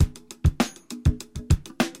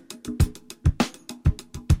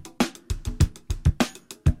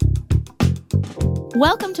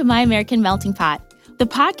Welcome to My American Melting Pot, the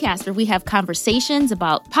podcast where we have conversations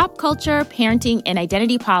about pop culture, parenting, and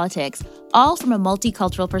identity politics, all from a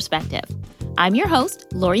multicultural perspective. I'm your host,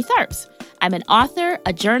 Lori Tharps. I'm an author,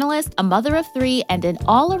 a journalist, a mother of three, and an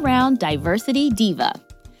all-around diversity diva.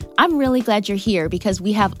 I'm really glad you're here because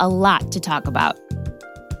we have a lot to talk about.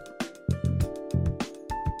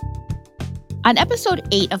 On episode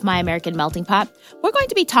 8 of My American Melting Pot, we're going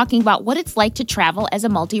to be talking about what it's like to travel as a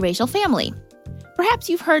multiracial family. Perhaps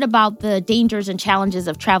you've heard about the dangers and challenges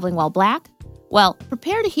of traveling while Black. Well,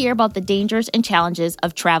 prepare to hear about the dangers and challenges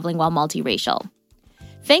of traveling while multiracial.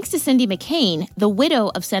 Thanks to Cindy McCain, the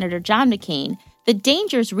widow of Senator John McCain, the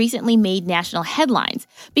dangers recently made national headlines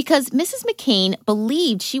because Mrs. McCain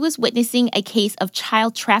believed she was witnessing a case of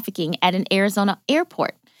child trafficking at an Arizona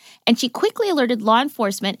airport, and she quickly alerted law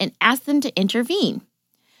enforcement and asked them to intervene.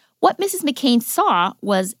 What Mrs. McCain saw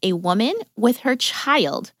was a woman with her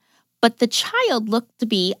child, but the child looked to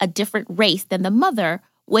be a different race than the mother,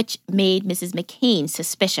 which made Mrs. McCain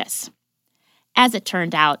suspicious. As it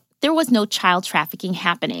turned out, there was no child trafficking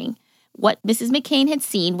happening. What Mrs. McCain had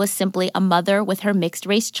seen was simply a mother with her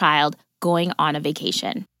mixed-race child going on a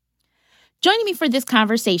vacation. Joining me for this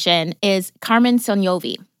conversation is Carmen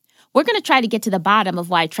Soniovi. We're going to try to get to the bottom of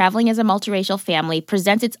why traveling as a multiracial family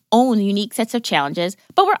presents its own unique sets of challenges,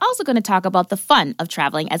 but we're also going to talk about the fun of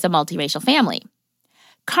traveling as a multiracial family.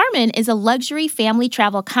 Carmen is a luxury family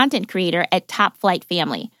travel content creator at Top Flight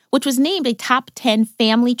Family, which was named a top 10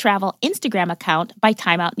 family travel Instagram account by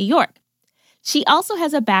Time Out New York. She also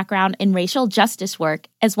has a background in racial justice work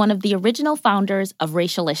as one of the original founders of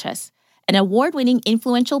Racialicious, an award-winning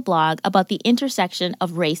influential blog about the intersection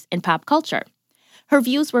of race and pop culture. Her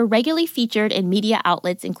views were regularly featured in media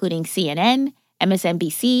outlets including CNN,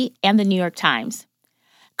 MSNBC, and the New York Times.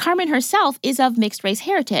 Carmen herself is of mixed-race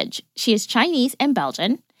heritage. She is Chinese and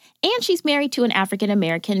Belgian, and she's married to an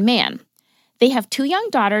African-American man. They have 2 young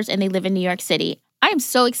daughters, and they live in New York City. I am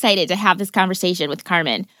so excited to have this conversation with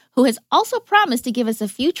Carmen, who has also promised to give us a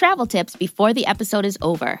few travel tips before the episode is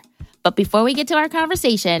over. But before we get to our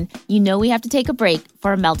conversation, you know we have to take a break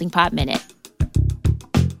for a Melting Pot Minute.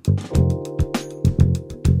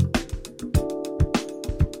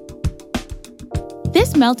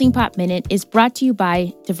 This Melting Pot Minute is brought to you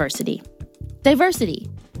by Diversity. Diversity,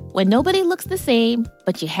 when nobody looks the same,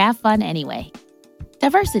 but you have fun anyway.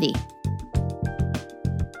 Diversity.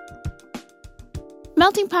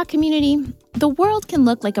 Melting Pot community, the world can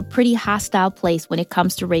look like a pretty hostile place when it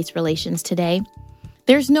comes to race relations today.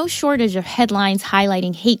 There's no shortage of headlines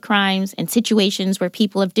highlighting hate crimes and situations where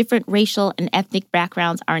people of different racial and ethnic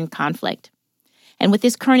backgrounds are in conflict. And with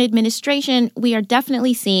this current administration, we are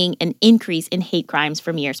definitely seeing an increase in hate crimes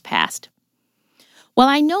from years past. While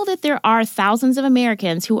I know that there are thousands of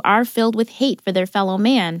Americans who are filled with hate for their fellow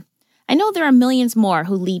man, I know there are millions more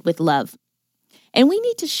who lead with love. And we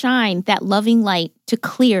need to shine that loving light to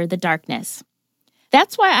clear the darkness.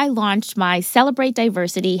 That's why I launched my Celebrate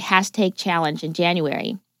Diversity #challenge in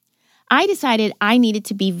January. I decided I needed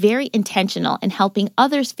to be very intentional in helping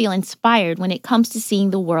others feel inspired when it comes to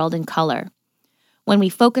seeing the world in color. When we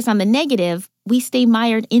focus on the negative, we stay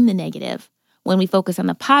mired in the negative. When we focus on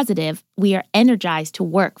the positive, we are energized to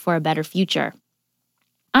work for a better future.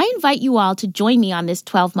 I invite you all to join me on this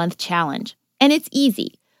 12-month challenge. And it's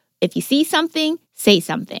easy. If you see something, say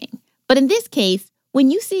something. But in this case,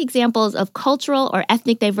 when you see examples of cultural or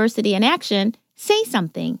ethnic diversity in action, say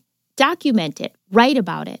something. Document it. Write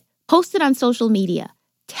about it. Post it on social media.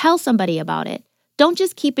 Tell somebody about it. Don't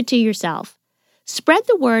just keep it to yourself. Spread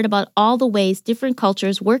the word about all the ways different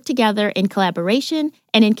cultures work together in collaboration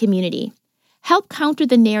and in community. Help counter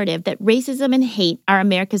the narrative that racism and hate are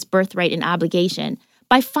America's birthright and obligation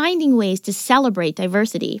by finding ways to celebrate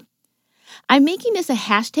diversity. I'm making this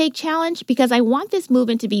a #challenge because I want this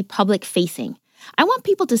movement to be public-facing. I want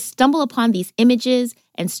people to stumble upon these images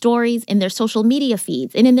and stories in their social media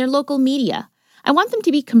feeds and in their local media. I want them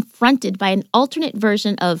to be confronted by an alternate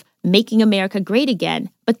version of Making America Great Again,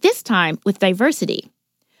 but this time with diversity.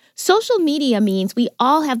 Social media means we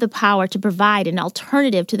all have the power to provide an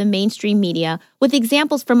alternative to the mainstream media with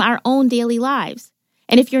examples from our own daily lives.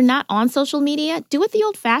 And if you're not on social media, do it the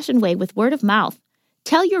old-fashioned way with word of mouth.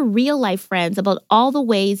 Tell your real-life friends about all the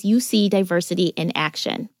ways you see diversity in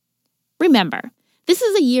action. Remember, this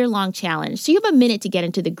is a year-long challenge, so you have a minute to get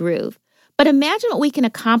into the groove. But imagine what we can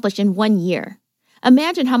accomplish in 1 year.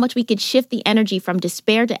 Imagine how much we could shift the energy from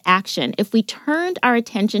despair to action if we turned our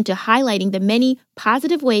attention to highlighting the many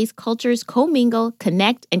positive ways cultures commingle,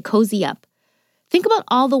 connect, and cozy up. Think about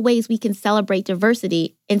all the ways we can celebrate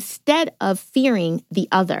diversity instead of fearing the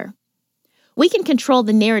other. We can control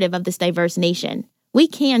the narrative of this diverse nation. We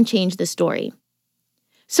can change the story.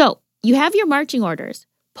 So you have your marching orders.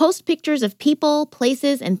 Post pictures of people,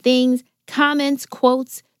 places, and things, comments,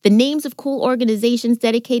 quotes, the names of cool organizations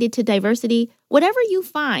dedicated to diversity. Whatever you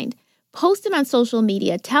find, post it on social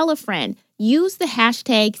media, tell a friend, use the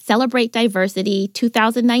hashtag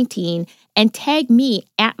 #CelebrateDiversity2019 and tag me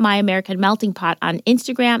at My American Melting Pot on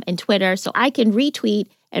Instagram and Twitter so I can retweet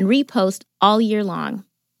and repost all year long.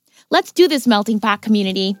 Let's do this, Melting Pot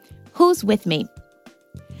community. Who's with me?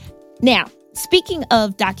 Now, speaking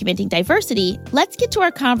of documenting diversity, let's get to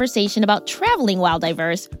our conversation about traveling while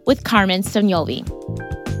diverse with Carmen Sognovi.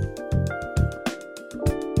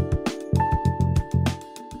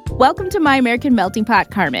 Welcome to My American Melting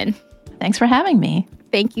Pot, Carmen. Thanks for having me.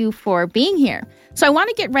 Thank you for being here. So I want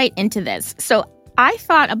to get right into this. So I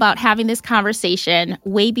thought about having this conversation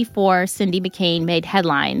way before Cindy McCain made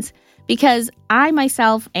headlines because I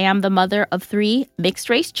myself am the mother of 3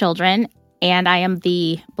 mixed-race children, and I am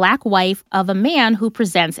the Black wife of a man who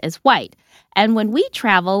presents as white. And when we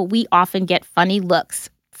travel, we often get funny looks.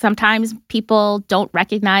 Sometimes people don't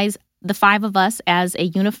recognize the 5 of us as a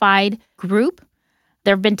unified group.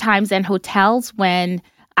 There have been times in hotels when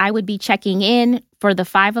I would be checking in for the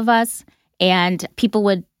 5 of us, and people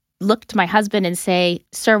would look to my husband and say,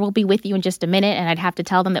 "Sir, we'll be with you in just a minute." And I'd have to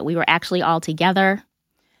tell them that we were actually all together.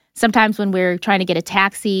 Sometimes when we're trying to get a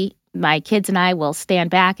taxi, my kids and I will stand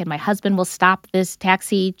back and my husband will stop this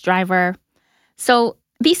taxi driver. So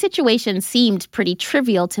these situations seemed pretty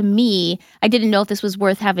trivial to me. I didn't know if this was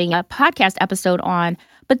worth having a podcast episode on.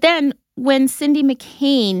 But then when Cindy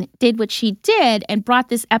McCain did what she did and brought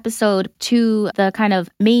this episode to the kind of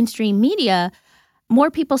mainstream media, more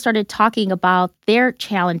people started talking about their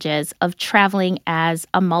challenges of traveling as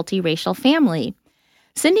a multiracial family.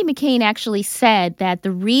 Cindy McCain actually said that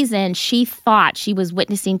the reason she thought she was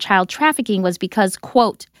witnessing child trafficking was because,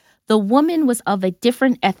 quote, the woman was of a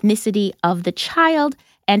different ethnicity of the child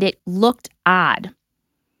and it looked odd.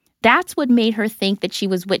 That's what made her think that she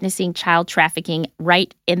was witnessing child trafficking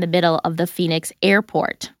right in the middle of the Phoenix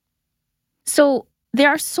airport. So there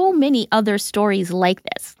are so many other stories like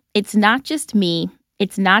this. It's not just me.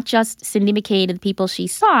 It's not just Cindy McCain and the people she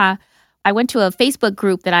saw. I went to a Facebook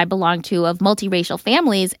group that I belong to of multiracial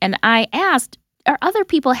families, and I asked, are other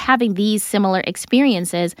people having these similar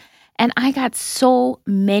experiences? And I got so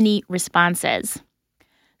many responses.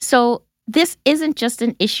 So this isn't just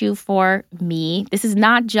an issue for me. This is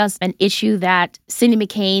not just an issue that Cindy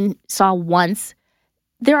McCain saw once.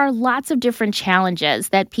 There are lots of different challenges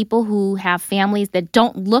that people who have families that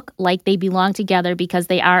don't look like they belong together because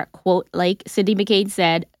they are, quote, like Cindy McCain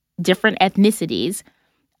said, different ethnicities.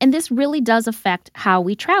 And this really does affect how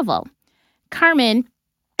we travel. Carmen,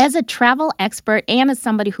 as a travel expert and as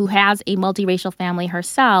somebody who has a multiracial family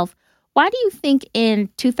herself, why do you think in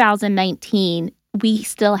 2019 we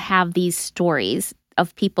still have these stories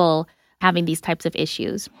of people having these types of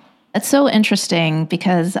issues? It's so interesting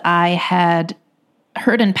because I had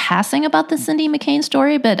heard in passing about the Cindy McCain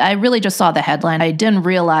story, but I really just saw the headline. I didn't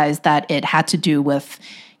realize that it had to do with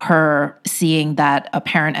her seeing that a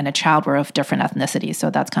parent and a child were of different ethnicities. So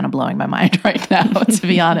that's kind of blowing my mind right now, to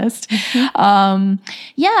be honest.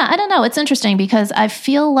 I don't know. It's interesting because I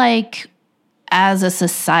feel like as a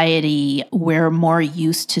society, we're more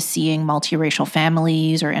used to seeing multiracial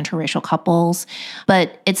families or interracial couples,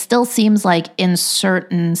 but it still seems like in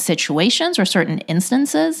certain situations or certain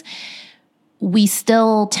instances, we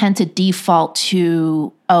still tend to default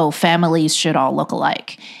to, families should all look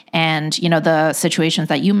alike. And, the situations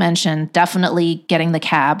that you mentioned, definitely getting the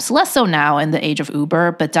cabs, less so now in the age of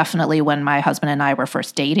Uber, but definitely when my husband and I were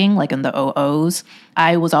first dating, like in the 00s,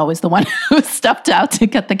 I was always the one who stepped out to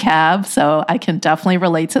get the cab. So I can definitely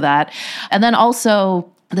relate to that. And then also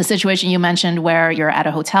the situation you mentioned where you're at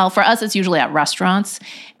a hotel. For us, it's usually at restaurants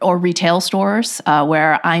or retail stores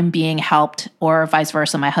where I'm being helped or vice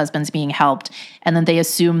versa, my husband's being helped. And then they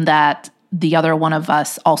assume that the other one of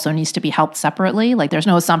us also needs to be helped separately. Like there's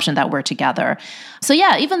no assumption that we're together. So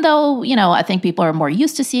yeah, even though, I think people are more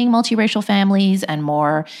used to seeing multiracial families and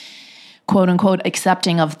more quote unquote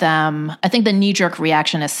accepting of them, I think the knee-jerk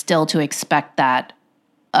reaction is still to expect that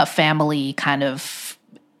a family kind of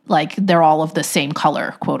like they're all of the same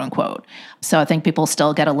color, quote unquote. So I think people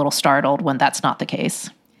still get a little startled when that's not the case.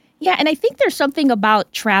 Yeah, and I think there's something about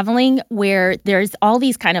traveling where there's all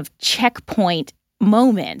these kind of checkpoint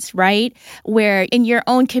moments, right? Where in your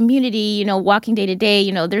own community, walking day to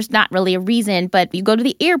day, there's not really a reason, but you go to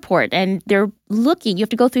the airport and they're looking, you have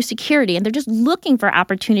to go through security and they're just looking for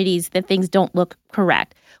opportunities that things don't look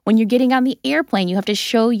correct. When you're getting on the airplane, you have to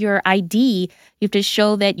show your ID. You have to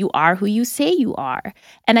show that you are who you say you are.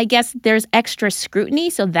 And I guess there's extra scrutiny,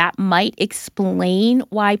 so that might explain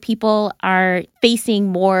why people are facing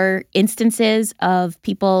more instances of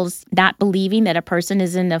people's not believing that a person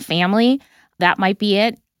is in a family. That might be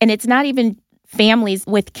it. And it's not even families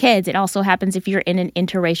with kids. It also happens if you're in an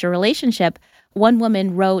interracial relationship. One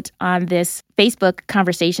woman wrote on this Facebook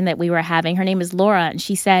conversation that we were having, her name is Laura, and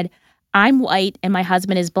she said, "I'm white and my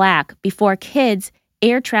husband is black. Before kids,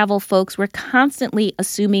 air travel folks were constantly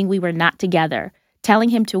assuming we were not together, telling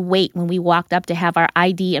him to wait when we walked up to have our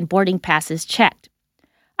ID and boarding passes checked.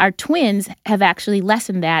 Our twins have actually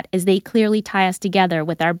lessened that as they clearly tie us together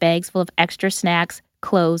with our bags full of extra snacks,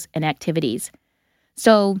 clothes, and activities."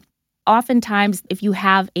 So oftentimes, if you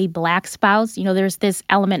have a black spouse, there's this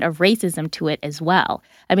element of racism to it as well.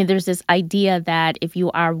 I mean, there's this idea that if you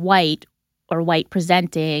are white or white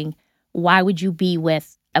presenting, why would you be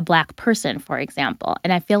with a black person, for example?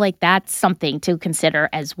 And I feel like that's something to consider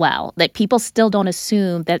as well, that people still don't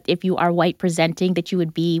assume that if you are white presenting that you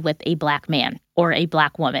would be with a black man or a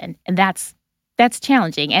black woman. And that's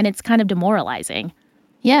challenging, and it's kind of demoralizing.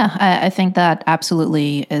 Yeah, I think that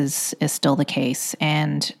absolutely is still the case.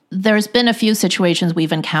 And there's been a few situations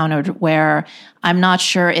we've encountered where I'm not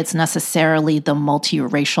sure it's necessarily the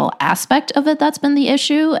multiracial aspect of it that's been the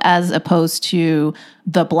issue, as opposed to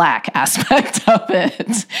the black aspect of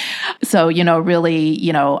it. So,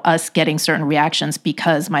 really, us getting certain reactions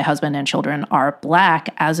because my husband and children are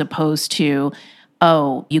black, as opposed to,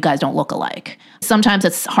 oh, you guys don't look alike. Sometimes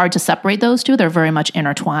it's hard to separate those two. They're very much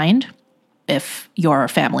intertwined if your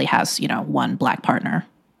family has, one black partner.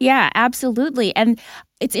 Yeah, absolutely. And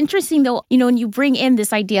it's interesting, though, when you bring in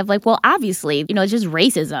this idea of like, well, obviously, it's just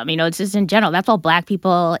racism, it's just in general. That's all black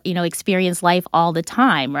people, experience life all the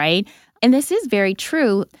time, right? And this is very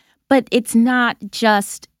true, but it's not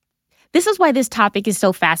just. This is why this topic is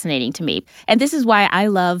so fascinating to me. And this is why I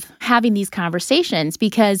love having these conversations,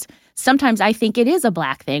 because sometimes I think it is a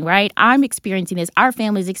black thing, right? I'm experiencing this. Our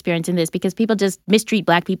family's experiencing this because people just mistreat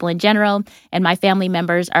black people in general. And my family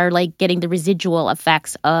members are like getting the residual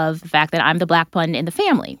effects of the fact that I'm the black one in the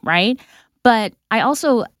family, right? But I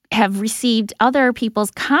also have received other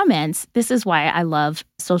people's comments. This is why I love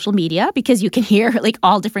social media, because you can hear like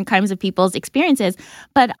all different kinds of people's experiences.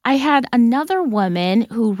 But I had another woman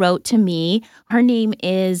who wrote to me. Her name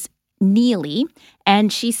is Neely,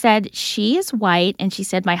 and she said she is white, and she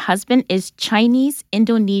said my husband is Chinese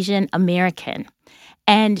Indonesian American.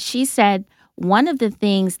 And she said one of the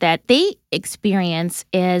things that they experience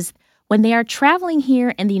is when they are traveling here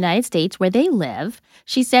in the United States where they live.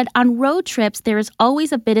 She said on road trips, there is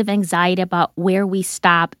always a bit of anxiety about where we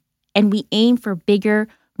stop, and we aim for bigger,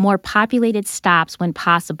 more populated stops when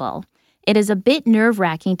possible. It is a bit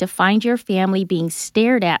nerve-wracking to find your family being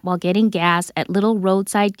stared at while getting gas at little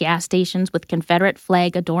roadside gas stations with Confederate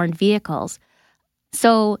flag-adorned vehicles.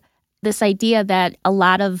 So this idea that a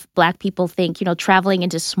lot of black people think, traveling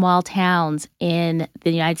into small towns in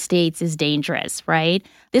the United States is dangerous, right?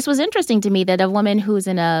 This was interesting to me that a woman who's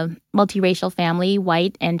in a multiracial family,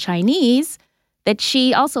 white and Chinese, that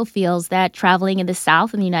she also feels that traveling in the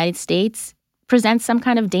South in the United States presents some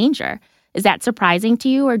kind of danger. Is that surprising to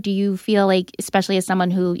you, or do you feel like, especially as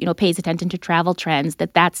someone who, pays attention to travel trends,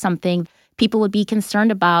 that that's something people would be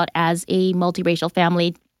concerned about as a multiracial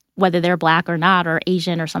family, whether they're black or not, or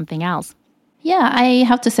Asian or something else? Yeah, I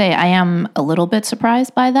have to say I am a little bit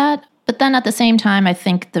surprised by that. But then at the same time, I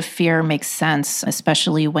think the fear makes sense,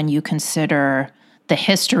 especially when you consider the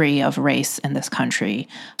history of race in this country.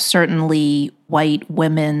 Certainly, white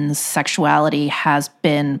women's sexuality has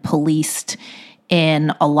been policed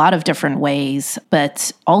in a lot of different ways,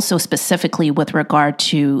 but also specifically with regard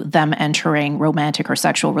to them entering romantic or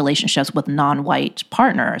sexual relationships with non-white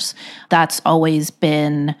partners. That's always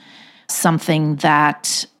been something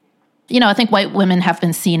that, I think white women have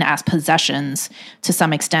been seen as possessions to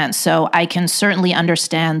some extent. So I can certainly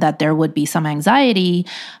understand that there would be some anxiety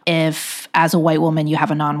if, as a white woman, you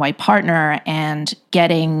have a non-white partner and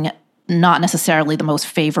getting not necessarily the most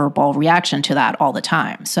favorable reaction to that all the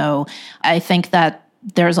time. So I think that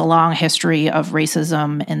there's a long history of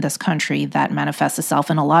racism in this country that manifests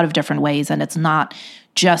itself in a lot of different ways, and it's not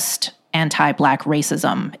just anti-Black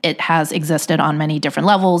racism. It has existed on many different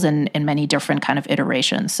levels and in many different kind of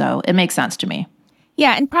iterations. So it makes sense to me.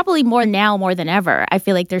 Yeah, and probably more now more than ever. I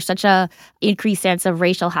feel like there's such a increased sense of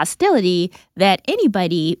racial hostility that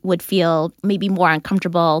anybody would feel maybe more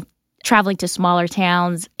uncomfortable traveling to smaller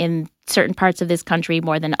towns in certain parts of this country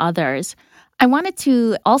more than others. I wanted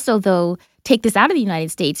to also, though, take this out of the United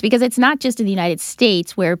States, because it's not just in the United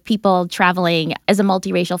States where people traveling as a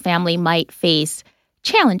multiracial family might face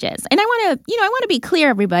challenges. And I want to be clear,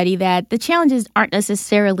 everybody, that the challenges aren't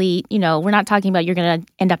necessarily, we're not talking about you're going to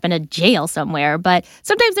end up in a jail somewhere, but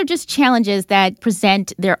sometimes they're just challenges that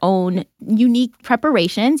present their own unique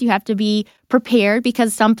preparations. You have to be prepared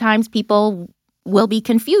because sometimes people will be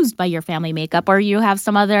confused by your family makeup, or you have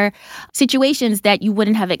some other situations that you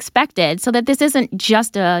wouldn't have expected, so that this isn't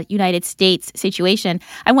just a United States situation.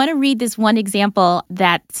 I want to read this one example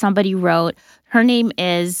that somebody wrote. Her name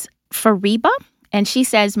is Fariba. And she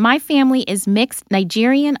says, my family is mixed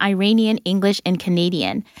Nigerian, Iranian, English, and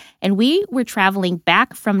Canadian. And we were traveling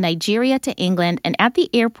back from Nigeria to England. And at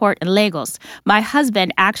the airport in Lagos, my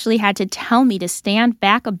husband actually had to tell me to stand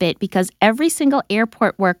back a bit because every single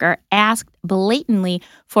airport worker asked blatantly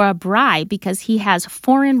for a bribe because he has a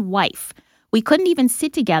foreign wife. We couldn't even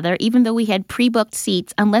sit together, even though we had pre-booked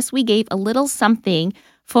seats, unless we gave a little something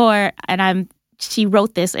for, she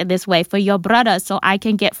wrote this in this way, for your brother so I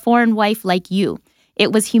can get foreign wife like you.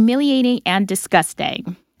 It was humiliating and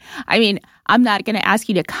disgusting. I mean, I'm not going to ask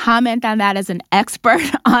you to comment on that as an expert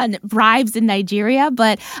on bribes in Nigeria,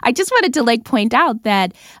 but I just wanted to point out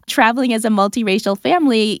that traveling as a multiracial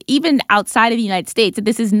family, even outside of the United States,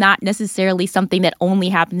 this is not necessarily something that only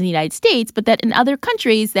happens in the United States, but that in other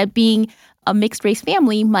countries, that being a mixed race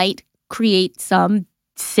family might create some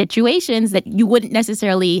situations that you wouldn't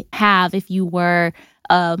necessarily have if you were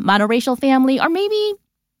a monoracial family, or maybe,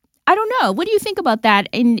 I don't know. What do you think about that?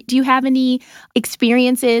 And do you have any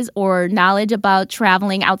experiences or knowledge about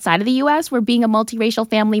traveling outside of the U.S. where being a multiracial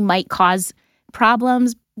family might cause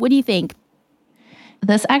problems? What do you think?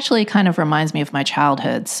 This actually kind of reminds me of my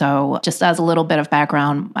childhood. So just as a little bit of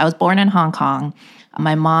background, I was born in Hong Kong.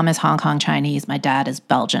 My mom is Hong Kong Chinese. My dad is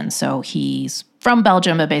Belgian. So he's from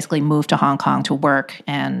Belgium, but basically moved to Hong Kong to work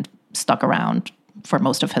and stuck around for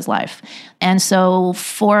most of his life. And so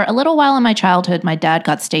for a little while in my childhood, my dad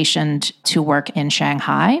got stationed to work in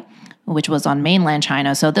Shanghai, which was on mainland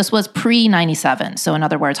China. So this was pre-97. So in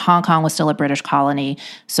other words, Hong Kong was still a British colony.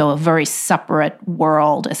 So a very separate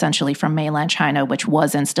world, essentially, from mainland China, which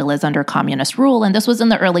was and still is under communist rule. And this was in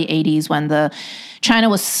the early 80s when China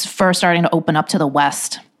was first starting to open up to the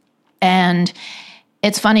West. And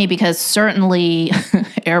it's funny because certainly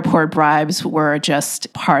airport bribes were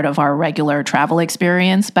just part of our regular travel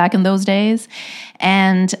experience back in those days.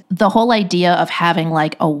 And the whole idea of having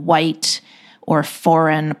a white or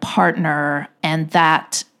foreign partner and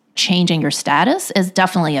that changing your status is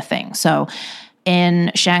definitely a thing. So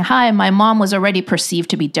in Shanghai, my mom was already perceived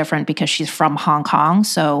to be different because she's from Hong Kong.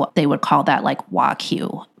 So they would call that Wah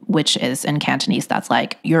Q, which is in Cantonese, that's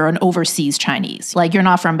you're an overseas Chinese. You're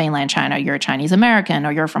not from mainland China, you're a Chinese American,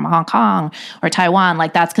 or you're from Hong Kong or Taiwan.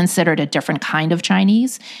 That's considered a different kind of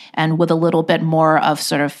Chinese and with a little bit more of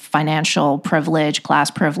sort of financial privilege,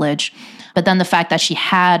 class privilege. But then the fact that she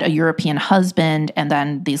had a European husband and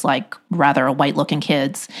then these rather white-looking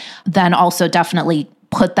kids, then also definitely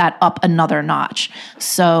put that up another notch.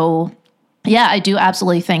 So yeah, I do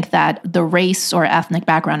absolutely think that the race or ethnic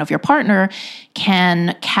background of your partner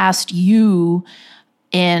can cast you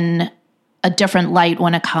in a different light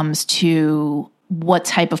when it comes to what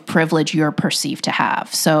type of privilege you're perceived to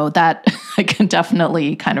have. So that I can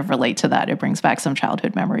definitely kind of relate to that. It brings back some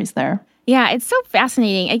childhood memories there. Yeah, it's so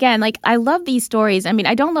fascinating. Again, I love these stories. I mean,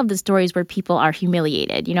 I don't love the stories where people are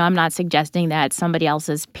humiliated. I'm not suggesting that somebody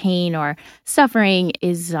else's pain or suffering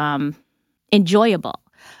is enjoyable.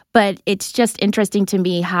 But it's just interesting to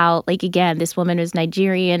me how, again, this woman is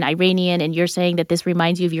Nigerian, Iranian, and you're saying that this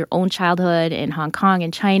reminds you of your own childhood in Hong Kong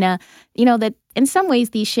and China. That in some ways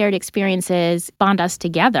these shared experiences bond us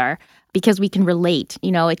together because we can relate.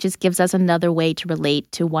 It just gives us another way to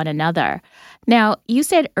relate to one another. Now, you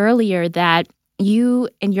said earlier that you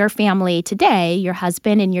and your family today, your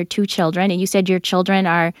husband and your two children, and you said your children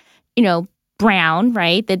are, brown,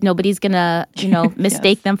 right? That nobody's going to,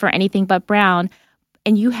 mistake Yes. them for anything but brown.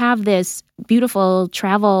 And you have this beautiful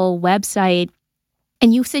travel website,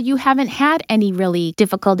 and you said you haven't had any really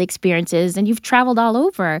difficult experiences, and you've traveled all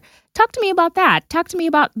over. Talk to me about that. Talk to me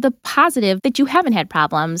about the positive that you haven't had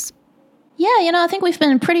problems. Yeah, I think we've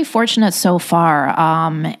been pretty fortunate so far.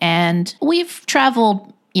 And we've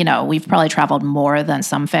traveled, we've probably traveled more than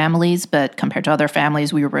some families, but compared to other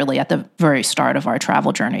families, we were really at the very start of our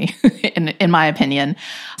travel journey, in my opinion,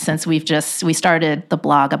 since we started the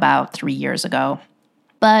blog about 3 years ago.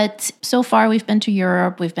 But so far, we've been to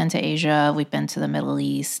Europe, we've been to Asia, we've been to the Middle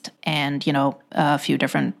East, and, a few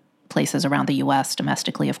different places around the U.S.,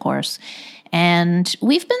 domestically, of course. And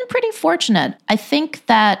we've been pretty fortunate. I think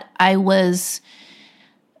that I was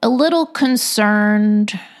a little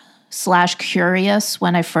concerned / curious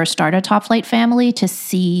when I first started Top Flight Family to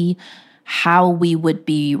see how we would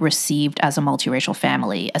be received as a multiracial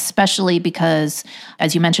family, especially because,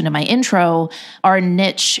 as you mentioned in my intro, our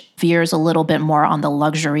niche veers a little bit more on the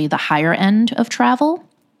luxury, the higher end of travel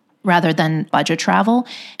rather than budget travel.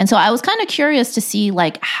 And so I was kind of curious to see,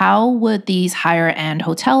 like, how would these higher end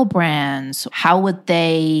hotel brands, how would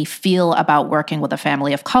they feel about working with a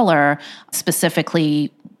family of color,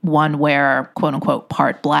 specifically one where, quote unquote,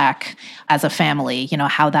 part Black as a family,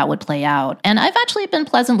 how that would play out. And I've actually been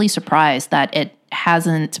pleasantly surprised that it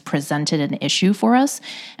hasn't presented an issue for us.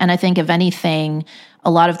 And I think, if anything,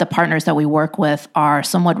 a lot of the partners that we work with are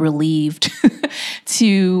somewhat relieved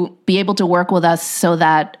to be able to work with us, so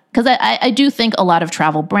that, because I do think a lot of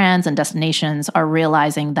travel brands and destinations are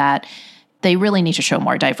realizing that they really need to show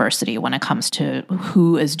more diversity when it comes to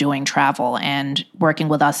who is doing travel, and working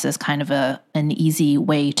with us is kind of an easy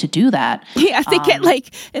way to do that. Yeah, they get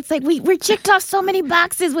it's like we're checked off so many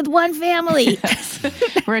boxes with one family. Yes.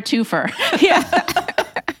 We're a twofer. Yeah.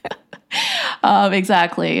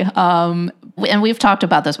 Exactly. And we've talked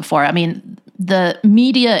about this before. I mean, the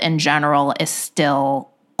media in general is still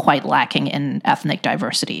quite lacking in ethnic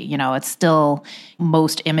diversity. It's still,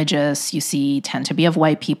 most images you see tend to be of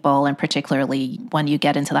white people, and particularly when you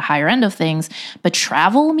get into the higher end of things. But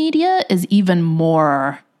travel media is even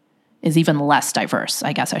less diverse,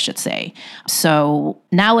 I guess I should say. So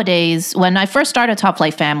nowadays, when I first started Top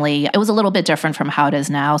Flight Family, it was a little bit different from how it is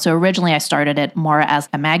now. So originally I started it more as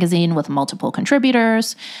a magazine with multiple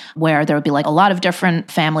contributors, where there would be like a lot of different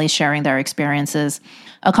families sharing their experiences.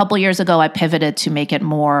 A couple years ago, I pivoted to make it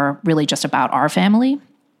more really just about our family.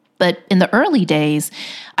 But in the early days,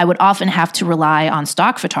 I would often have to rely on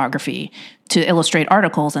stock photography to illustrate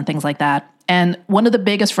articles and things like that. And one of the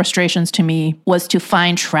biggest frustrations to me was to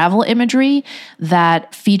find travel imagery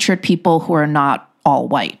that featured people who are not all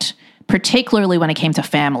white, particularly when it came to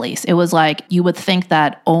families. It was like you would think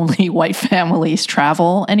that only white families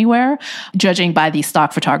travel anywhere, judging by these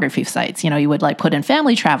stock photography sites. You would like put in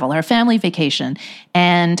family travel or family vacation,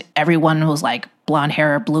 and everyone was like blonde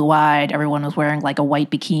hair, blue-eyed. Everyone was wearing like a white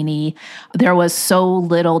bikini. There was so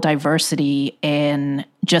little diversity in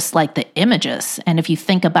just like the images. And if you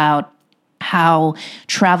think about how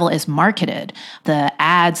travel is marketed, the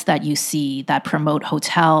ads that you see that promote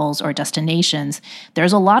hotels or destinations,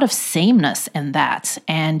 there's a lot of sameness in that.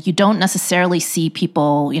 And you don't necessarily see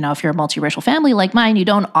people, if you're a multiracial family like mine, you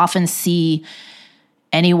don't often see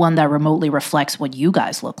anyone that remotely reflects what you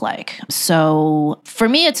guys look like. So for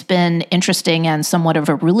me, it's been interesting and somewhat of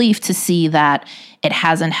a relief to see that it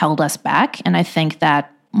hasn't held us back. And I think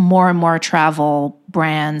that more and more travel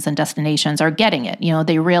brands and destinations are getting it.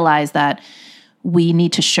 They realize that we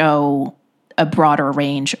need to show a broader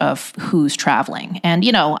range of who's traveling. And,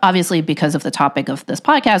 obviously because of the topic of this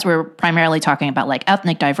podcast, we're primarily talking about like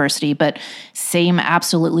ethnic diversity, but same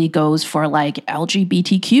absolutely goes for like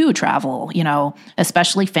LGBTQ travel,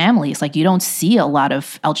 especially families. Like you don't see a lot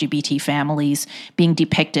of LGBT families being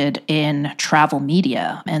depicted in travel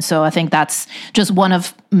media. And so I think that's just one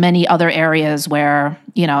of many other areas where,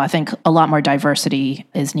 I think a lot more diversity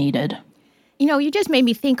is needed. You just made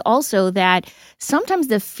me think also that sometimes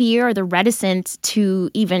the fear or the reticence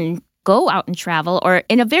to even go out and travel, or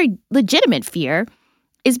in a very legitimate fear,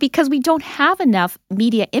 is because we don't have enough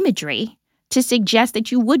media imagery to suggest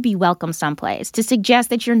that you would be welcome someplace, to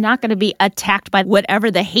suggest that you're not going to be attacked by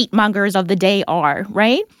whatever the hate mongers of the day are,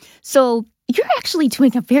 right? So you're actually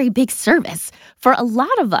doing a very big service for a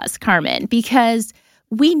lot of us, Carmen, because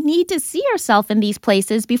we need to see ourselves in these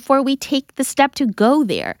places before we take the step to go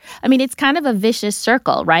there. I mean, it's kind of a vicious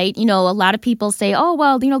circle, right? A lot of people say, oh,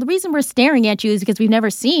 well, the reason we're staring at you is because we've never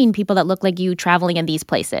seen people that look like you traveling in these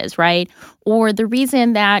places, right? Or the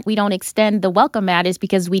reason that we don't extend the welcome mat is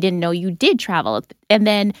because we didn't know you did travel. And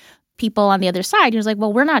then people on the other side, you're like,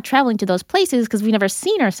 well, we're not traveling to those places because we've never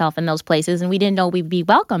seen ourselves in those places and we didn't know we'd be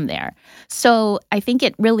welcome there. So I think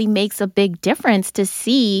it really makes a big difference to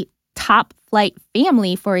see Top Flight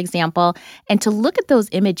Family, for example, and to look at those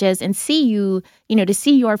images and see you, to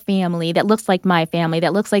see your family that looks like my family,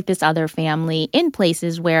 that looks like this other family in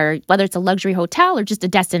places where, whether it's a luxury hotel or just a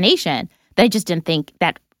destination, that I just didn't think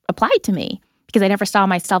that applied to me because I never saw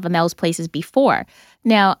myself in those places before.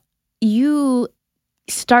 Now, you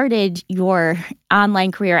started your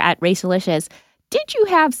online career at Racelicious. Did you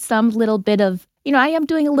have some little bit of, I am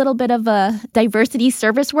doing a little bit of a diversity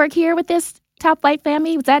service work here with this Top Flight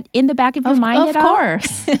Family? Was that in the back of your mind at all? Of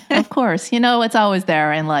course. Of course. It's always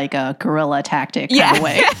there in like a guerrilla tactic kind of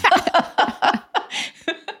way.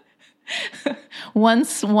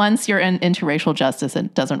 Once you're into racial justice,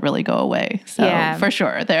 it doesn't really go away. So for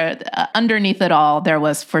sure, there underneath it all, there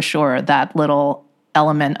was for sure that little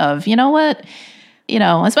element of,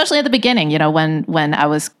 especially at the beginning, when I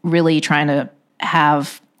was really trying to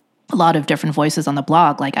have a lot of different voices on the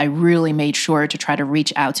blog, like I really made sure to try to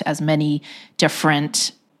reach out to as many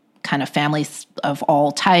different kind of families of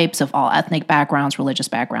all types, of all ethnic backgrounds, religious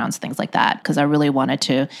backgrounds, things like that. Because I really wanted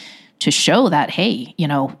to show that, hey,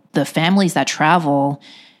 the families that travel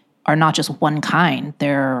are not just one kind,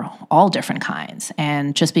 they're all different kinds.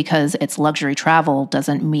 And just because it's luxury travel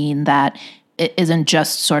doesn't mean that it isn't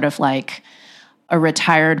just sort of like a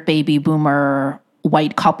retired baby boomer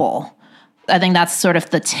white couple. I think that's sort of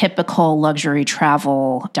the typical luxury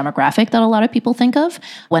travel demographic that a lot of people think of,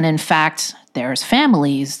 when in fact, there's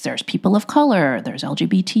families, there's people of color, there's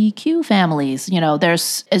LGBTQ families,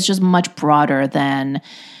 it's just much broader than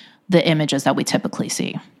the images that we typically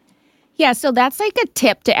see. Yeah, so that's like a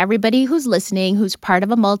tip to everybody who's listening, who's part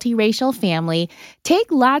of a multiracial family.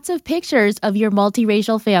 Take lots of pictures of your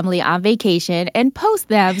multiracial family on vacation and post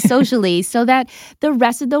them socially so that the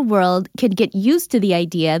rest of the world can get used to the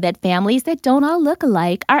idea that families that don't all look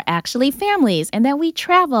alike are actually families and that we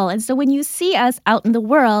travel. And so when you see us out in the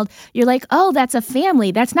world, you're like, oh, that's a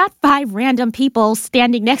family. That's not 5 random people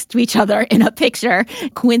standing next to each other in a picture,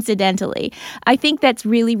 coincidentally. I think that's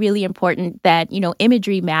really, really important that,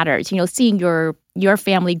 imagery matters. Seeing your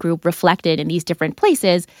family group reflected in these different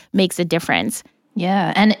places makes a difference.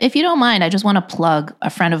 Yeah. And if you don't mind, I just want to plug a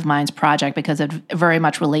friend of mine's project because it very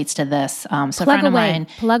much relates to this. Plug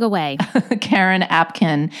away. Karen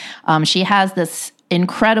Apkin, she has this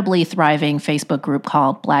incredibly thriving Facebook group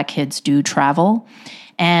called Black Kids Do Travel.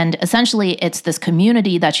 And essentially, it's this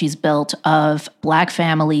community that she's built of Black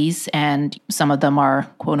families, and some of them are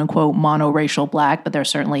quote unquote monoracial Black, but there's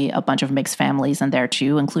certainly a bunch of mixed families in there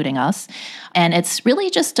too, including us. And it's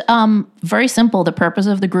really just very simple. The purpose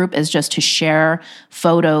of the group is just to share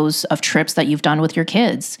photos of trips that you've done with your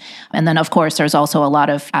kids. And then, of course, there's also a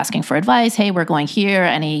lot of asking for advice. Hey, we're going here.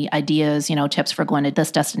 Any ideas, tips for going to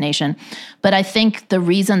this destination? But I think the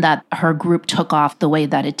reason that her group took off the way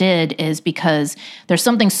that it did is because there's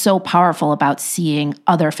something so powerful about seeing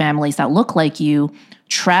other families that look like you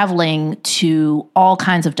traveling to all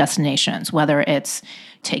kinds of destinations, whether it's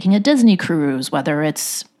taking a Disney cruise, whether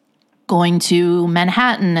it's going to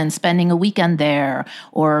Manhattan and spending a weekend there,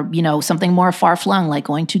 or, something more far-flung like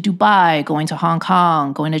going to Dubai, going to Hong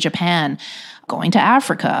Kong, going to Japan, going to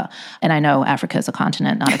Africa. And I know Africa is a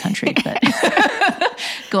continent, not a country, but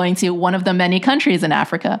going to one of the many countries in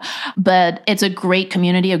Africa. But it's a great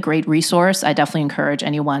community, a great resource. I definitely encourage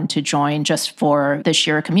anyone to join just for the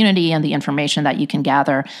sheer community and the information that you can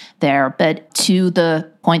gather there. But to the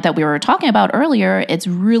point that we were talking about earlier, it's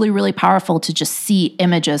really, really powerful to just see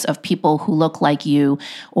images of people who look like you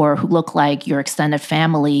or who look like your extended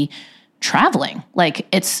family traveling. Like,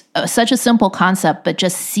 it's such a simple concept, but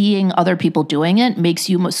just seeing other people doing it makes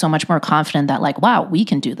you so much more confident that, like, wow, we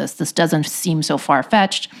can do this. This doesn't seem so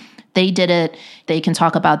far-fetched. They did it. They can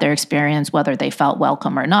talk about their experience, whether they felt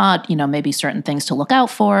welcome or not, maybe certain things to look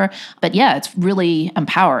out for. But yeah, it's really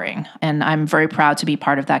empowering. And I'm very proud to be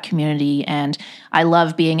part of that community. And I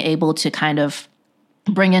love being able to kind of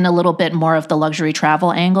bring in a little bit more of the luxury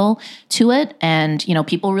travel angle to it. And,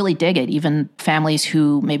 people really dig it. Even families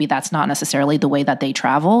who maybe that's not necessarily the way that they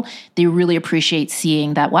travel, they really appreciate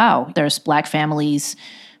seeing that, wow, there's Black families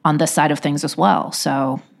on this side of things as well.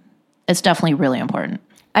 So it's definitely really important.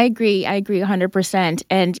 I agree 100%.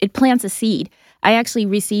 And it plants a seed. I actually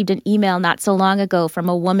received an email not so long ago from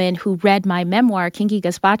a woman who read my memoir, Kinky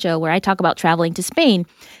Gazpacho, where I talk about traveling to Spain.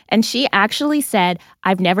 And she actually said,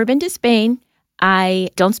 I've never been to Spain. I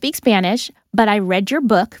don't speak Spanish, but I read your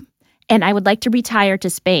book and I would like to retire to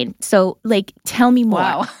Spain. So, tell me more.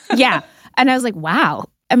 Wow. Yeah. And I was like, wow.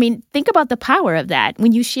 I mean, think about the power of that.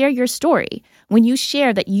 When you share your story, when you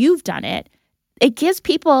share that you've done it, it gives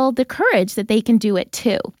people the courage that they can do it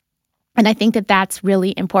too. And I think that that's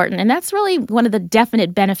really important. And that's really one of the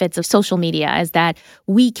definite benefits of social media, is that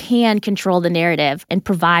we can control the narrative and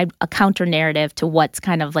provide a counter narrative to what's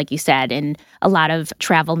kind of, like you said, in a lot of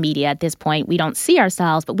travel media at this point. We don't see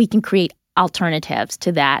ourselves, but we can create alternatives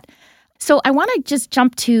to that. So I want to just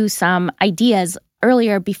jump to some ideas.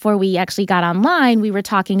 Earlier, before we actually got online, we were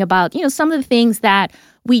talking about, some of the things that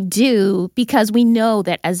we do because we know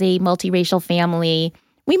that as a multiracial family,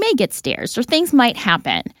 we may get stares or things might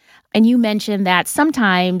happen. And you mentioned that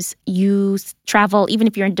sometimes you travel, even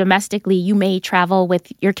if you're domestically, you may travel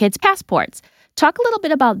with your kids' passports. Talk a little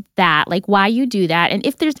bit about that, like why you do that. And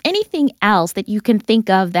if there's anything else that you can think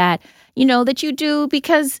of that, that you do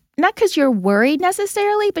not because you're worried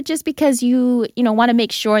necessarily, but just because you want to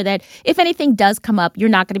make sure that if anything does come up, you're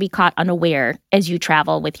not going to be caught unaware as you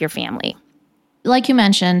travel with your family. Like you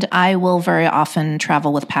mentioned, I will very often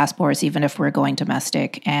travel with passports, even if we're going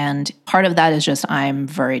domestic. And part of that is just I'm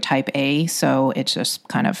very type A, so it's just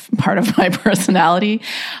kind of part of my personality.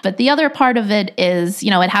 But the other part of it is,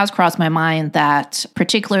 it has crossed my mind that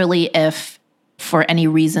particularly if for any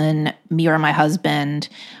reason me or my husband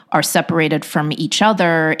are separated from each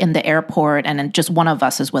other in the airport and then just one of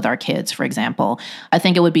us is with our kids, for example, I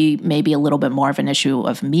think it would be maybe a little bit more of an issue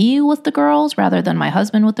of me with the girls rather than my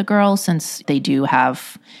husband with the girls, since they do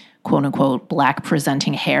have quote unquote black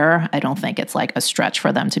presenting hair. I don't think it's like a stretch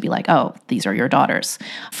for them to be like, oh, these are your daughters.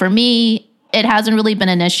 For me, it hasn't really been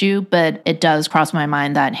an issue, but it does cross my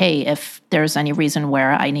mind that, hey, if there's any reason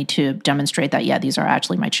where I need to demonstrate that, yeah, these are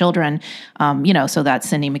actually my children, so that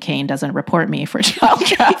Cindy McCain doesn't report me for child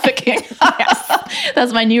trafficking.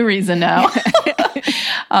 That's my new reason now.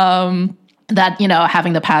 That,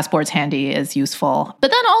 having the passports handy is useful.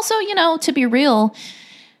 But then also, to be real,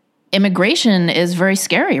 immigration is very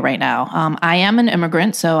scary right now. I am an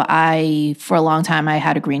immigrant, so for a long time, I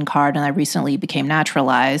had a green card, and I recently became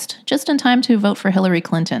naturalized just in time to vote for Hillary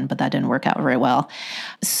Clinton, but that didn't work out very well.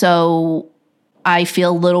 So I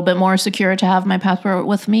feel a little bit more secure to have my passport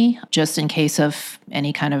with me, just in case of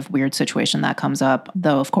any kind of weird situation that comes up.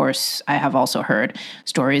 Though, of course, I have also heard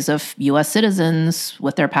stories of U.S. citizens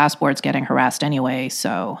with their passports getting harassed anyway,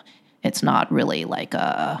 so it's not really like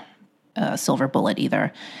a silver bullet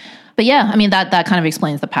either. But yeah, that kind of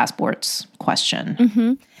explains the passports question.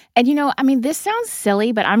 Mm-hmm. And this sounds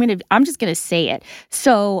silly, but I'm just gonna say it.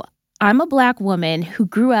 So I'm a Black woman who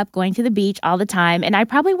grew up going to the beach all the time, and I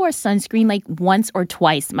probably wore sunscreen like once or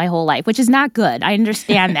twice my whole life, which is not good. I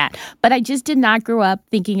understand that. But I just did not grow up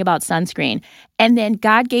thinking about sunscreen. And then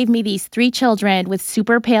God gave me these 3 children with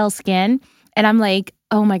super pale skin, and I'm like,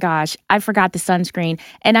 oh my gosh, I forgot the sunscreen.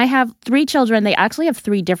 And I have 3 children. They actually have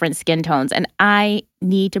 3 different skin tones. And I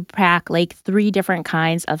need to pack like 3 different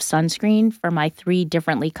kinds of sunscreen for my 3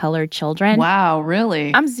 differently colored children. Wow,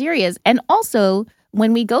 really? I'm serious. And also,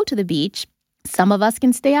 when we go to the beach, some of us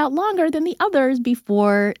can stay out longer than the others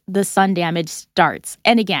before the sun damage starts.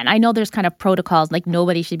 And again, I know there's kind of protocols, like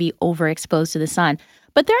nobody should be overexposed to the sun.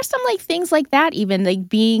 But there are some like things like that, even like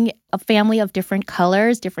being a family of different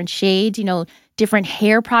colors, different shades, different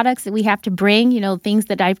hair products that we have to bring, things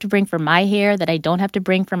that I have to bring for my hair that I don't have to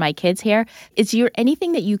bring for my kids' hair. Is there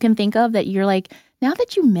anything that you can think of that you're like, now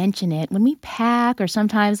that you mention it, when we pack or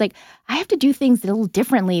sometimes like I have to do things a little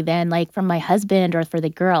differently than like from my husband or for the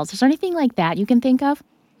girls. Is there anything like that you can think of?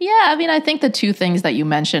 Yeah, I think the 2 things that you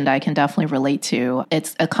mentioned, I can definitely relate to.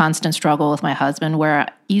 It's a constant struggle with my husband where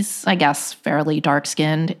he's, I guess, fairly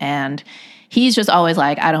dark-skinned, and he's just always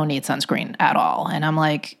like, I don't need sunscreen at all. And I'm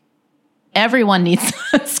like, everyone needs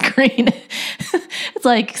sunscreen. It's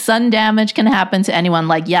like sun damage can happen to anyone.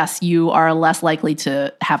 Like, yes, you are less likely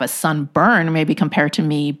to have a sunburn maybe compared to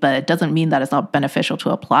me, but it doesn't mean that it's not beneficial to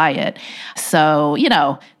apply it. So,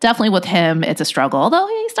 definitely with him, it's a struggle. Although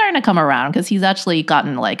he's starting to come around because he's actually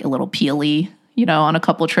gotten like a little peely, on a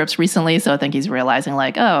couple trips recently. So I think he's realizing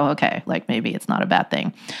like, oh, okay, like maybe it's not a bad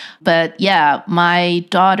thing. But yeah, my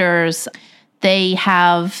daughters, they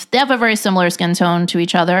have a very similar skin tone to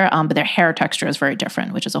each other, but their hair texture is very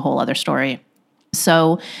different, which is a whole other story.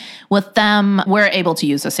 So with them, we're able to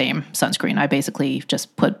use the same sunscreen. I basically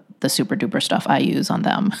just put the super duper stuff I use on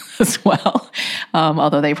them as well.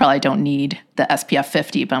 Although they probably don't need the SPF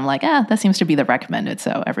 50, but I'm like, that seems to be the recommended.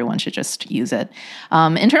 So everyone should just use it.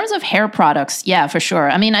 In terms of hair products, yeah, for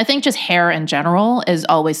sure. I think just hair in general is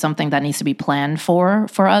always something that needs to be planned for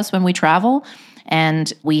us when we travel.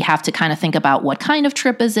 And we have to kind of think about what kind of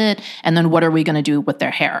trip is it, and then what are we going to do with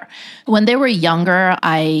their hair. When they were younger,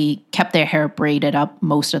 I kept their hair braided up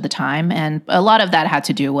most of the time. And a lot of that had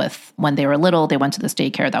to do with when they were little, they went to this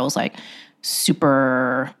daycare that was like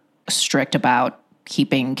super strict about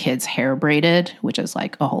keeping kids' hair braided, which is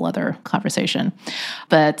like a whole other conversation.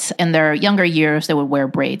 But in their younger years, they would wear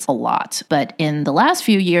braids a lot. But in the last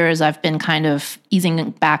few years, I've been kind of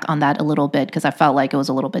easing back on that a little bit because I felt like it was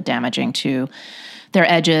a little bit damaging to their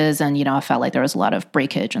edges. And, I felt like there was a lot of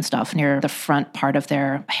breakage and stuff near the front part of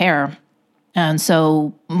their hair. And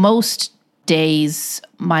so most days,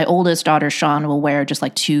 my oldest daughter, Sean, will wear just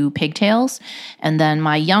like 2 pigtails. And then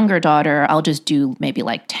my younger daughter, I'll just do maybe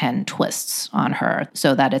like 10 twists on her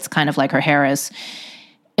so that it's kind of like her hair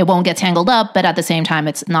it won't get tangled up, but at the same time,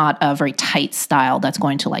 it's not a very tight style that's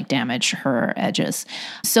going to like damage her edges.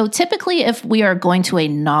 So typically, if we are going to a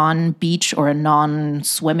non-beach or a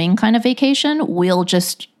non-swimming kind of vacation, we'll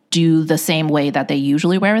just do the same way that they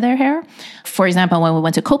usually wear their hair. For example, when we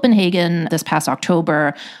went to Copenhagen this past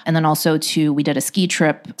October, and then also we did a ski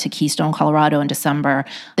trip to Keystone, Colorado in December,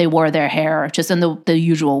 they wore their hair just in the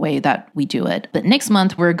usual way that we do it. But next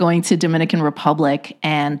month, we're going to Dominican Republic,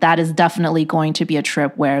 and that is definitely going to be a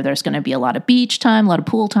trip where there's going to be a lot of beach time, a lot of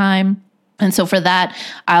pool time. And so for that,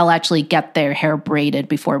 I'll actually get their hair braided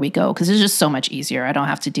before we go because it's just so much easier. I don't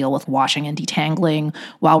have to deal with washing and detangling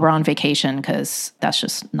while we're on vacation because that's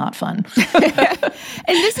just not fun. And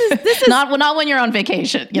this is not when you're on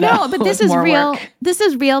vacation. No, but this is real. Work. This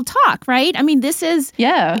is real talk, right? I mean, this is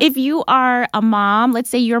if you are a mom, let's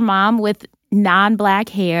say you're a mom with non-Black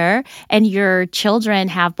hair and your children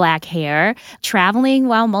have Black hair, traveling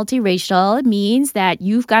while multiracial means that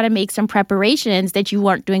you've got to make some preparations that you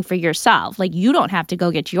weren't doing for yourself. Like you don't have to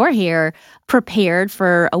go get your hair prepared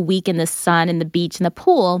for a week in the sun and the beach and the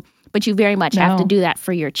pool, but you very much have to do that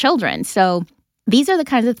for your children. So these are the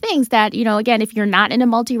kinds of things that, again, if you're not in a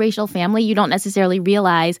multiracial family, you don't necessarily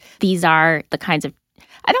realize these are the kinds of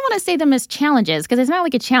I don't want to say them as challenges because it's not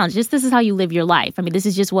like a challenge. Just this is how you live your life. I mean, this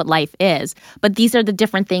is just what life is. But these are the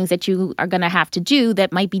different things that you are going to have to do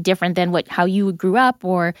that might be different than how you grew up,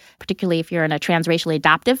 or particularly if you're in a transracially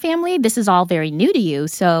adoptive family. This is all very new to you.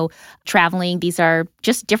 So traveling, these are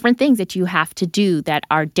just different things that you have to do that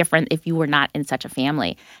are different if you were not in such a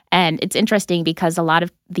family. And it's interesting because a lot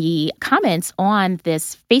of the comments on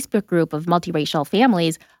this Facebook group of multiracial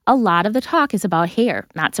families, a lot of the talk is about hair,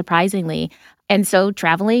 not surprisingly. And so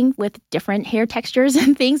traveling with different hair textures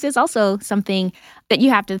and things is also something that you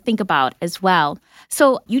have to think about as well.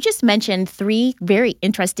 So you just mentioned 3 very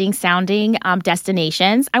interesting sounding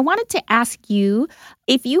destinations. I wanted to ask you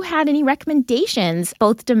if you had any recommendations,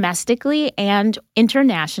 both domestically and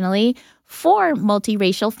internationally, for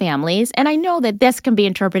multiracial families. And I know that this can be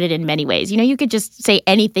interpreted in many ways. You could just say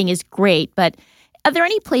anything is great, but are there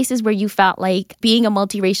any places where you felt like being a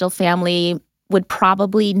multiracial family would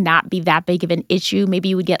probably not be that big of an issue? Maybe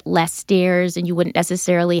you would get less stares and you wouldn't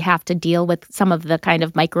necessarily have to deal with some of the kind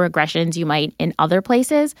of microaggressions you might in other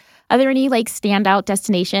places. Are there any standout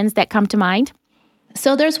destinations that come to mind?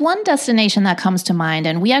 So there's one destination that comes to mind,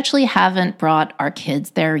 and we actually haven't brought our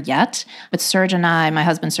kids there yet. But my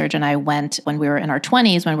husband Serge and I went when we were in our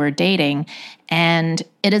 20s, when we were dating, and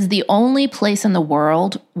it is the only place in the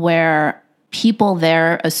world where people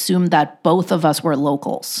there assume that both of us were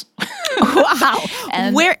locals. Wow.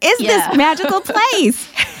 And where is this magical place?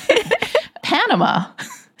 Panama.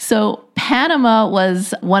 So Panama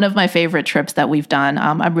was one of my favorite trips that we've done.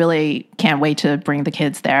 I really can't wait to bring the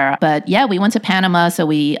kids there. But we went to Panama. So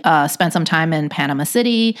we spent some time in Panama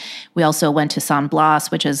City. We also went to San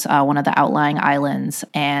Blas, which is one of the outlying islands.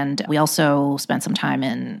 And we also spent some time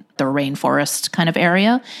in the rainforest kind of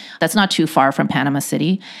area. That's not too far from Panama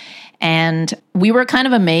City. And we were kind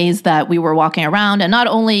of amazed that we were walking around, and not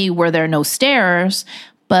only were there no stairs,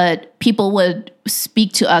 but people would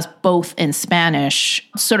speak to us both in Spanish,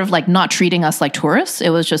 sort of like not treating us like tourists. It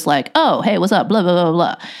was just like, oh, hey, what's up, blah, blah, blah,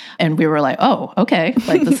 blah. And we were like, oh, okay.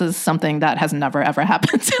 Like, this is something that has never, ever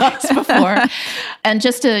happened to us before. And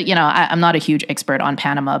just to, I'm not a huge expert on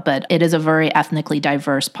Panama, but it is a very ethnically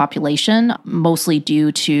diverse population, mostly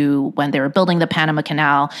due to when they were building the Panama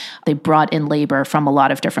Canal, they brought in labor from a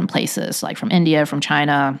lot of different places, like from India, from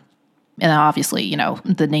China, and obviously,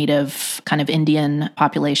 the native kind of Indian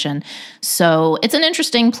population. So it's an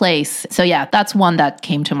interesting place. So that's one that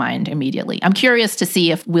came to mind immediately. I'm curious to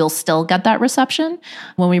see if we'll still get that reception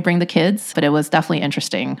when we bring the kids, but it was definitely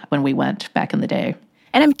interesting when we went back in the day.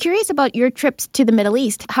 And I'm curious about your trips to the Middle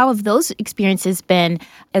East. How have those experiences been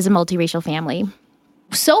as a multiracial family?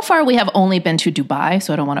 So far, we have only been to Dubai,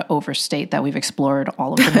 so I don't want to overstate that we've explored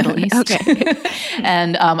all of the Middle East. Okay.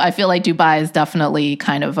 And I feel like Dubai is definitely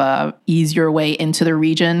kind of a easier way into the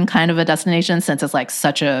region kind of a destination since it's like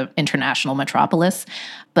such a international metropolis.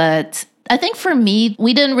 But I think for me,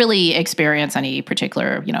 we didn't really experience any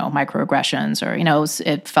particular, microaggressions or,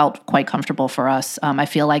 it felt quite comfortable for us. I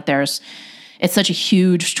feel like it's such a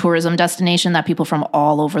huge tourism destination that people from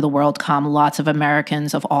all over the world come, lots of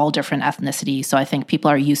Americans of all different ethnicities. So I think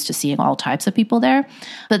people are used to seeing all types of people there.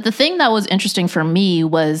 But the thing that was interesting for me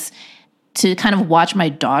was to kind of watch my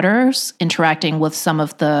daughters interacting with some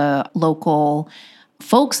of the local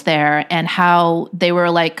folks there and how they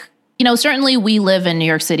were like, certainly we live in New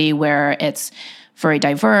York City where it's very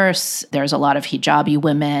diverse. There's a lot of hijabi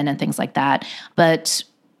women and things like that. But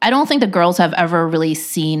I don't think the girls have ever really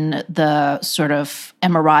seen the sort of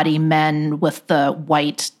Emirati men with the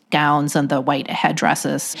white gowns and the white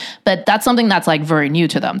headdresses. But that's something that's like very new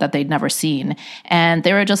to them that they'd never seen. And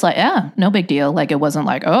they were just like, yeah, no big deal. Like it wasn't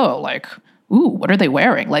like, oh, like ooh, what are they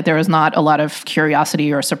wearing? Like there was not a lot of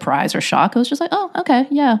curiosity or surprise or shock. It was just like, oh, okay,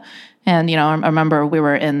 yeah. And, you know, I remember we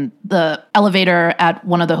were in the elevator at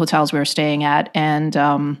one of the hotels we were staying at, and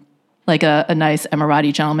like a nice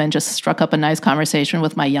Emirati gentleman just struck up a nice conversation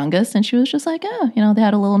with my youngest. And she was just like, oh, you know, they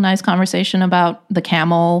had a little nice conversation about the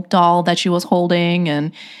camel doll that she was holding.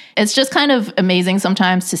 And it's just kind of amazing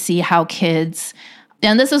sometimes to see how kids,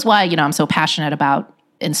 and this is why, you know, I'm so passionate about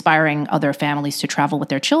inspiring other families to travel with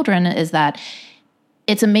their children, is that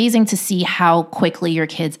it's amazing to see how quickly your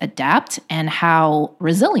kids adapt and how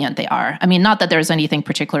resilient they are. I mean, not that there's anything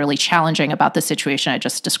particularly challenging about the situation I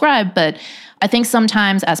just described, but I think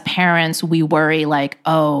sometimes as parents, we worry like,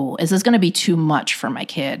 oh, is this going to be too much for my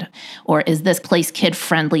kid? Or is this place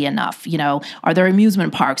kid-friendly enough? You know, are there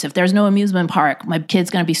amusement parks? If there's no amusement park, my kid's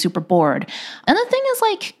going to be super bored. And the thing is,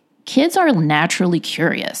 like, kids are naturally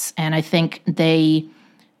curious. And I think they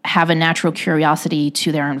have a natural curiosity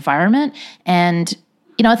to their environment. And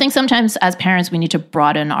you know, I think sometimes as parents, we need to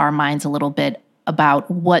broaden our minds a little bit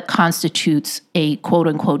about what constitutes a quote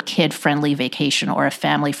unquote kid-friendly vacation or a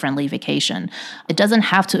family-friendly vacation. It doesn't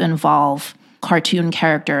have to involve cartoon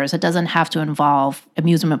characters. It doesn't have to involve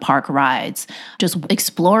amusement park rides. Just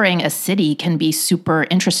exploring a city can be super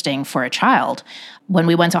interesting for a child. When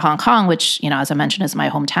we went to Hong Kong, which, you know, as I mentioned, is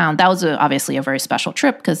my hometown, that was obviously a very special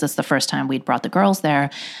trip because that's the first time we'd brought the girls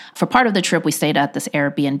there. For part of the trip, we stayed at this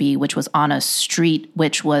Airbnb, which was on a street,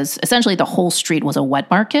 which was essentially the whole street was a wet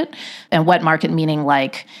market. And wet market meaning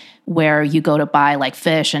like where you go to buy like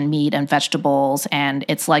fish and meat and vegetables. And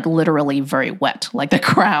it's like literally very wet, like the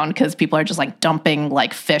ground, because people are just like dumping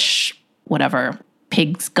like fish, whatever,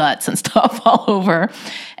 pig's guts and stuff all over.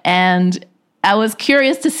 And I was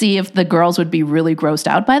curious to see if the girls would be really grossed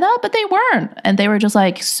out by that, but they weren't. And they were just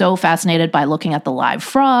like so fascinated by looking at the live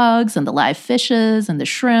frogs and the live fishes and the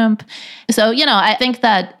shrimp. So, you know, I think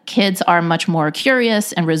that kids are much more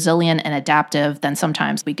curious and resilient and adaptive than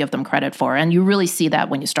sometimes we give them credit for. And you really see that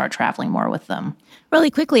when you start traveling more with them.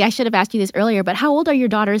 Really quickly, I should have asked you this earlier, but how old are your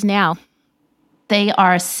daughters now? They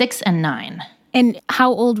are 6 and 9. And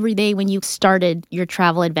how old were they when you started your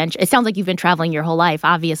travel adventure? It sounds like you've been traveling your whole life,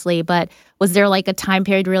 obviously, but was there like a time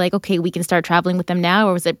period where you're like, okay, we can start traveling with them now,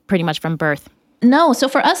 or was it pretty much from birth? No. So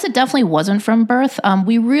for us, it definitely wasn't from birth.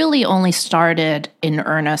 We really only started in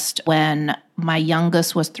earnest when my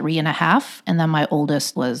youngest was 3.5, and then my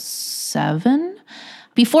oldest was 7.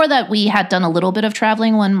 Before that, we had done a little bit of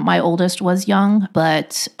traveling when my oldest was young,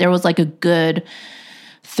 but there was like a good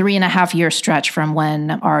 3.5-year stretch from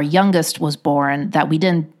when our youngest was born that we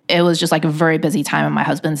didn't, it was just like a very busy time in my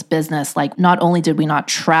husband's business. Like not only did we not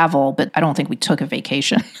travel, but I don't think we took a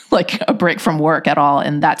vacation, like a break from work at all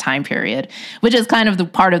in that time period, which is kind of the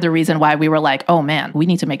part of the reason why we were like, oh man, we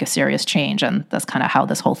need to make a serious change. And that's kind of how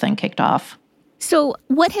this whole thing kicked off. So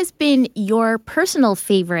what has been your personal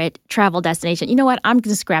favorite travel destination? You know what? I'm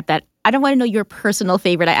going to scrap that. I don't want to know your personal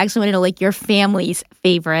favorite. I actually want to know like your family's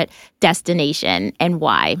favorite destination and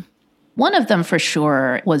why. One of them for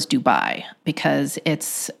sure was Dubai because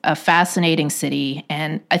it's a fascinating city.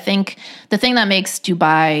 And I think the thing that makes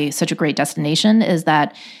Dubai such a great destination is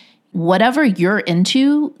that whatever you're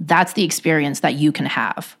into, that's the experience that you can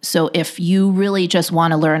have. So if you really just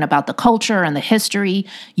want to learn about the culture and the history,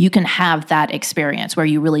 you can have that experience where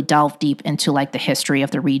you really delve deep into like the history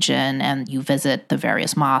of the region and you visit the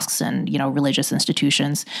various mosques and, you know, religious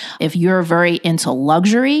institutions. If you're very into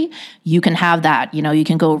luxury, you can have that. You know, you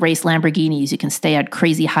can go race Lamborghinis, you can stay at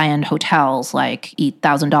crazy high-end hotels, like eat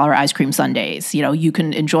 $1,000 ice cream sundaes. You know, you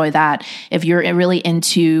can enjoy that. If you're really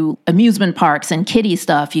into amusement parks and kiddie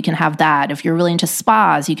stuff, you can have that. If you're really into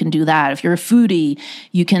spas, you can do that. If you're a foodie,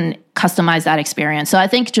 you can customize that experience. So I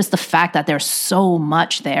think just the fact that there's so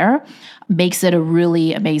much there makes it a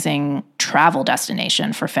really amazing travel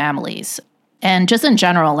destination for families. And just in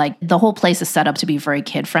general, like the whole place is set up to be very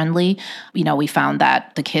kid-friendly. You know, we found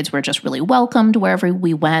that the kids were just really welcomed wherever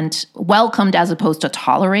we went, welcomed as opposed to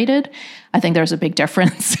tolerated. I think there's a big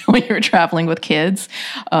difference when you're traveling with kids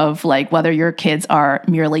of like whether your kids are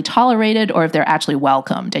merely tolerated or if they're actually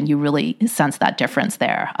welcomed. And you really sense that difference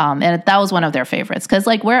there. And that was one of their favorites because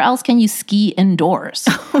like where else can you ski indoors?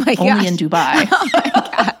 Oh my gosh. Only in Dubai. Oh my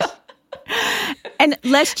gosh. And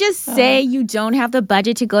let's just say you don't have the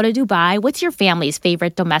budget to go to Dubai. What's your family's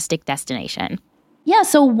favorite domestic destination? Yeah,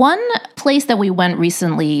 so one place that we went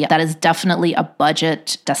recently that is definitely a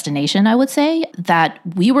budget destination, I would say, that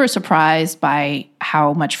we were surprised by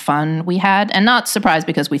how much fun we had, and not surprised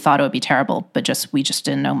because we thought it would be terrible, but we just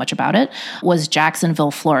didn't know much about it, was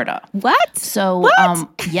Jacksonville, Florida. What? So,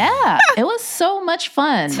 yeah, it was so much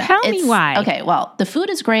fun. Tell me why. Okay, well, the food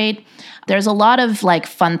is great. There's a lot of like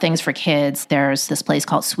fun things for kids. There's this place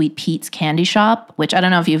called Sweet Pete's Candy Shop, which I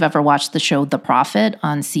don't know if you've ever watched the show The Profit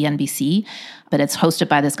on CNBC, but it's hosted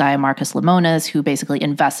by this guy, Marcus Lemonis, who basically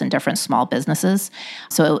invests in different small businesses.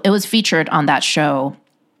 So it was featured on that show.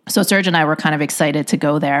 So Serge and I were kind of excited to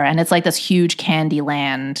go there. And it's like this huge candy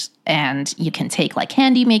land, and you can take like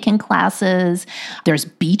candy making classes. There's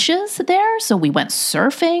beaches there. So we went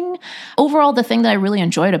surfing. Overall, the thing that I really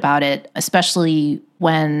enjoyed about it, especially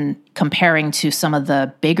when comparing to some of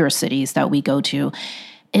the bigger cities that we go to,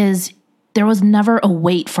 is there was never a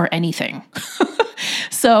wait for anything.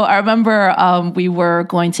 So I remember we were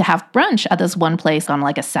going to have brunch at this one place on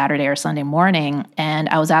like a Saturday or Sunday morning. And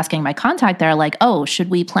I was asking my contact there, like, oh,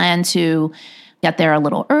 should we plan to get there a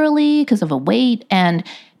little early because of a wait? And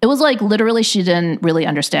it was like literally she didn't really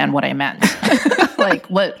understand what I meant.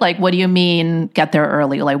 What do you mean get there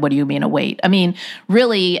early? Like, what do you mean a wait? I mean,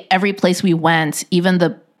 really, every place we went, even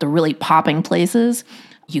the really popping places,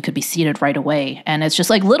 you could be seated right away. And it's just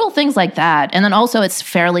like little things like that. And then also it's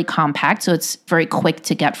fairly compact. So it's very quick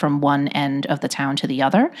to get from one end of the town to the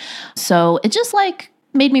other. So it just like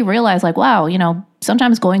made me realize like, wow,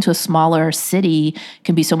 sometimes going to a smaller city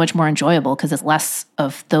can be so much more enjoyable because it's less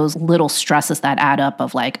of those little stresses that add up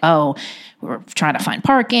of like, oh, we're trying to find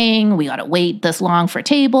parking. We got to wait this long for a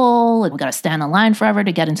table. And we got to stand in line forever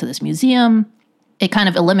to get into this museum. It kind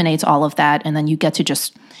of eliminates all of that. And then you get to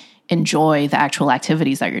just enjoy the actual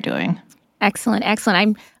activities that you're doing. Excellent.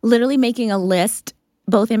 I'm literally making a list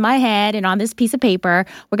both in my head and on this piece of paper.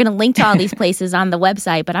 We're going to link to all these places on the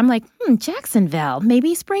website, but I'm like, Jacksonville,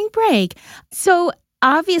 maybe spring break. So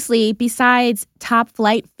obviously, besides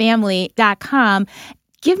topflightfamily.com,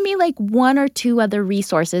 give me like one or two other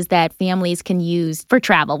resources that families can use for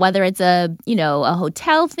travel, whether it's a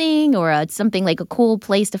hotel thing or something like a cool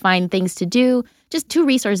place to find things to do. Just two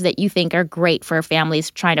resources that you think are great for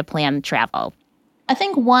families trying to plan travel. I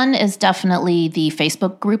think one is definitely the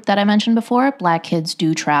Facebook group that I mentioned before, Black Kids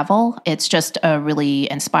Do Travel. It's just a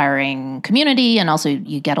really inspiring community, and also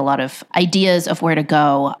you get a lot of ideas of where to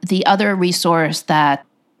go. The other resource that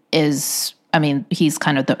is, he's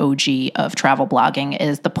kind of the OG of travel blogging,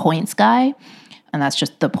 is The Points Guy. And that's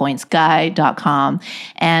just thepointsguy.com.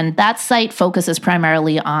 And that site focuses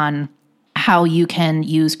primarily on how you can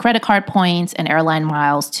use credit card points and airline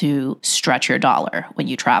miles to stretch your dollar when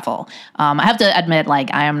you travel. I have to admit,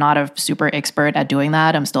 I am not a super expert at doing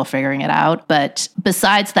that. I'm still figuring it out. But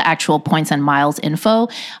besides the actual points and miles info,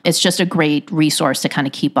 it's just a great resource to kind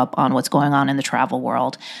of keep up on what's going on in the travel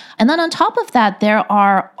world. And then on top of that, there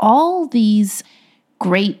are all these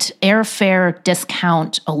great airfare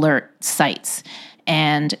discount alert sites.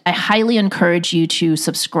 And I highly encourage you to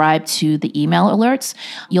subscribe to the email alerts.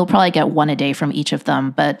 You'll probably get one a day from each of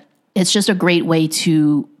them, but it's just a great way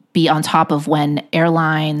to be on top of when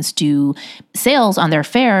airlines do sales on their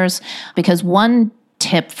fares, because one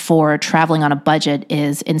tip for traveling on a budget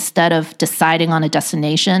is, instead of deciding on a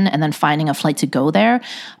destination and then finding a flight to go there,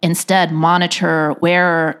 instead monitor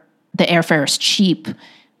where the airfare is cheap,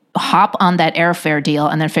 hop on that airfare deal,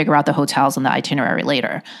 and then figure out the hotels and the itinerary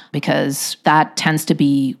later, because that tends to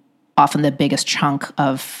be often the biggest chunk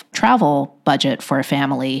of travel budget for a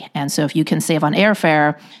family. And so if you can save on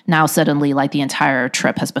airfare, now suddenly the entire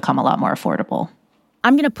trip has become a lot more affordable.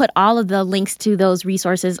 I'm going to put all of the links to those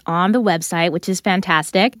resources on the website, which is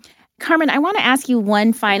fantastic. Carmen, I want to ask you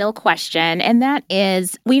one final question, and that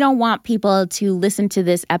is, we don't want people to listen to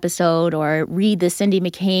this episode or read the Cindy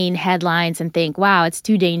McCain headlines and think, wow, it's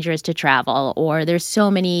too dangerous to travel, or there's so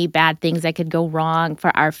many bad things that could go wrong for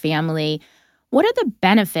our family. What are the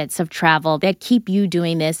benefits of travel that keep you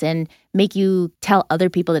doing this and make you tell other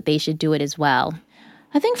people that they should do it as well?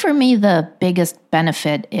 I think for me, the biggest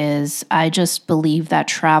benefit is I just believe that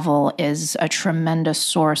travel is a tremendous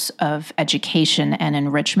source of education and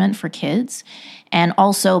enrichment for kids. And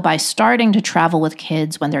also, by starting to travel with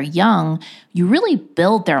kids when they're young, you really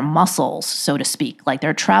build their muscles, so to speak, like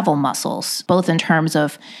their travel muscles, both in terms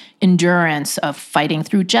of endurance, of fighting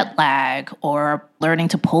through jet lag, or learning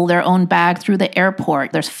to pull their own bag through the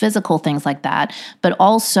airport. There's physical things like that, but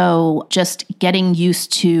also just getting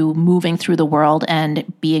used to moving through the world and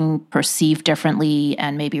being perceived differently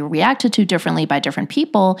and maybe reacted to differently by different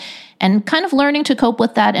people, and kind of learning to cope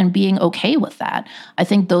with that and being okay with that. I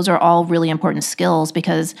think those are all really important skills,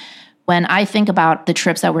 because When I think about the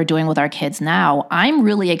trips that we're doing with our kids now, I'm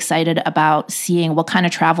really excited about seeing what kind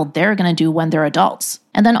of travel they're going to do when they're adults.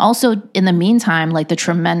 And then also in the meantime, like the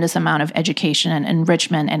tremendous amount of education and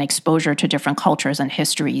enrichment and exposure to different cultures and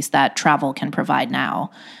histories that travel can provide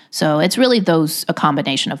now. So it's really a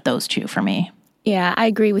combination of those two for me. Yeah, I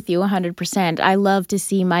agree with you 100%. I love to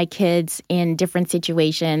see my kids in different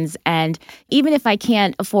situations. And even if I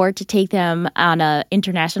can't afford to take them on an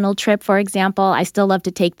international trip, for example, I still love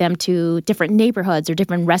to take them to different neighborhoods or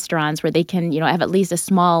different restaurants where they can, have at least a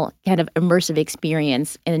small kind of immersive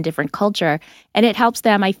experience in a different culture. And it helps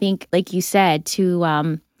them, I think, like you said,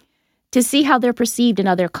 to see how they're perceived in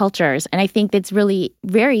other cultures. And I think it's really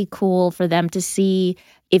very cool for them to see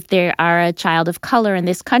if they are a child of color in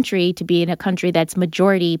this country, to be in a country that's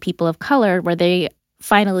majority people of color, where they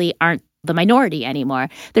finally aren't the minority anymore.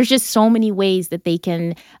 There's just so many ways that they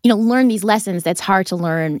can, learn these lessons that's hard to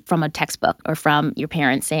learn from a textbook or from your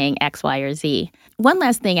parents saying X, Y, or Z. One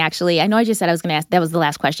last thing, actually. I know I just said I was going to ask, that was the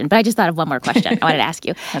last question, but I just thought of one more question I wanted to ask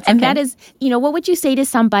you. That is, what would you say to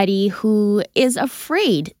somebody who is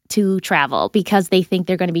afraid to travel because they think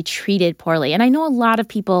they're going to be treated poorly? And I know a lot of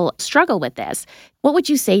people struggle with this. What would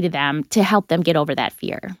you say to them to help them get over that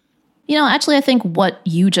fear? Actually, I think what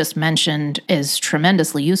you just mentioned is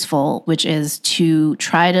tremendously useful, which is to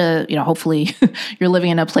try to, hopefully you're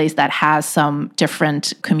living in a place that has some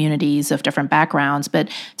different communities of different backgrounds, but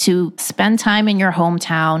to spend time in your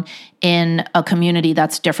hometown in a community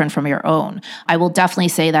that's different from your own. I will definitely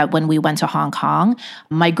say that when we went to Hong Kong,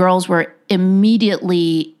 my girls were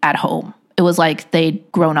immediately at home. It was like they'd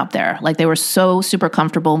grown up there. Like they were so super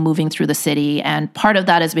comfortable moving through the city. And part of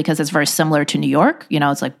that is because it's very similar to New York.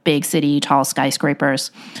 It's like big city, tall skyscrapers.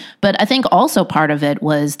 But I think also part of it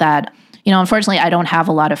was that, unfortunately, I don't have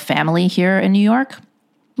a lot of family here in New York.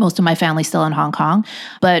 Most of my family's still in Hong Kong,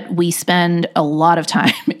 but we spend a lot of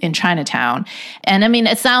time in Chinatown. And I mean,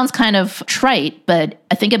 it sounds kind of trite, but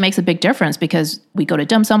I think it makes a big difference because we go to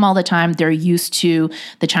dim sum all the time. They're used to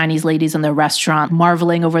the Chinese ladies in the restaurant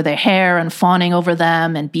marveling over their hair and fawning over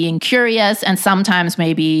them and being curious, and sometimes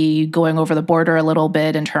maybe going over the border a little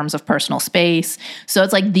bit in terms of personal space. So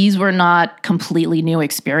it's like these were not completely new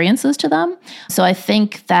experiences to them. So I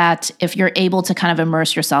think that if you're able to kind of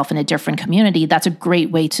immerse yourself in a different community, that's a great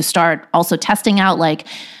way to start also testing out, like,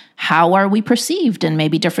 how are we perceived in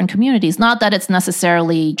maybe different communities? Not that it's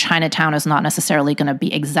necessarily, Chinatown is not necessarily going to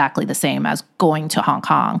be exactly the same as going to Hong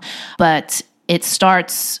Kong, but it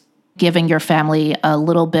starts giving your family a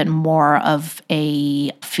little bit more of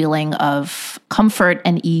a feeling of comfort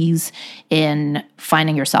and ease in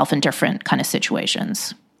finding yourself in different kind of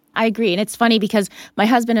situations. I agree. And it's funny because my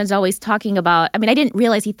husband is always talking about, I didn't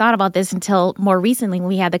realize he thought about this until more recently when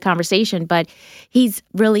we had the conversation, but he's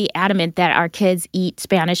really adamant that our kids eat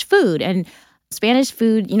Spanish food. And Spanish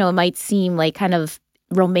food, it might seem like kind of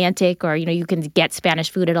romantic, or, you can get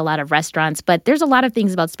Spanish food at a lot of restaurants, but there's a lot of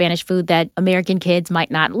things about Spanish food that American kids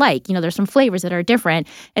might not like. There's some flavors that are different.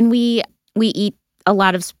 And we eat a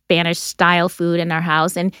lot of Spanish style food in our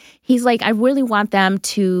house. And he's like, I really want them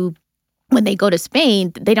to, when they go to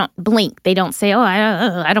Spain, they don't blink. They don't say,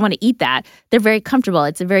 I don't want to eat that. They're very comfortable.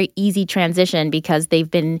 It's a very easy transition because they've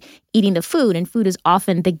been eating the food, and food is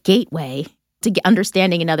often the gateway to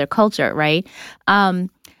understanding another culture, right?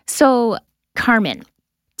 So, Carmen,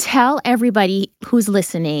 tell everybody who's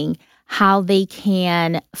listening how they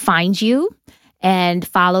can find you and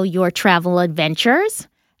follow your travel adventures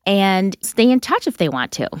and stay in touch if they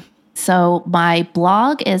want to. So my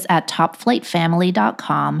blog is at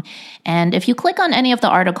topflightfamily.com. And if you click on any of the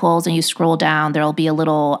articles and you scroll down, there'll be a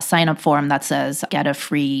little sign-up form that says, get a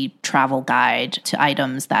free travel guide to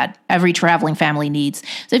items that every traveling family needs.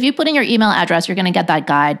 So if you put in your email address, you're going to get that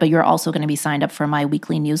guide, but you're also going to be signed up for my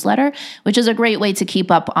weekly newsletter, which is a great way to keep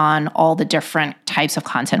up on all the different types of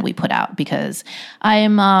content we put out, because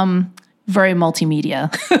I'm very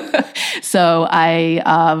multimedia. So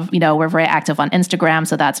we're very active on Instagram.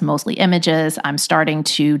 So that's mostly images. I'm starting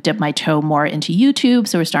to dip my toe more into YouTube.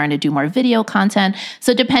 So we're starting to do more video content.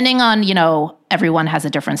 So depending on, everyone has a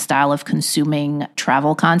different style of consuming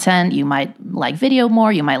travel content. You might like video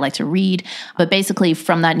more, you might like to read. But basically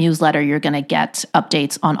from that newsletter, you're going to get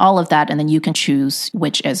updates on all of that. And then you can choose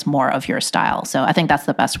which is more of your style. So I think that's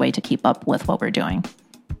the best way to keep up with what we're doing.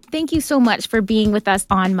 Thank you so much for being with us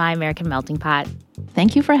on My American Melting Pot.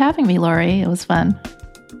 Thank you for having me, Lori. It was fun.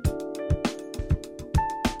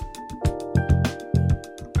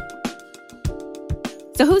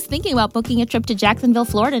 So who's thinking about booking a trip to Jacksonville,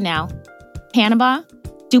 Florida now? Panama?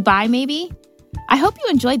 Dubai, maybe? I hope you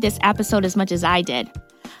enjoyed this episode as much as I did.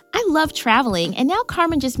 I love traveling, and now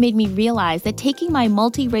Carmen just made me realize that taking my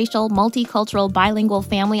multiracial, multicultural, bilingual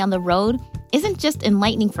family on the road isn't just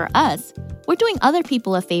enlightening for us. We're doing other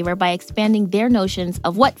people a favor by expanding their notions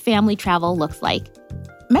of what family travel looks like.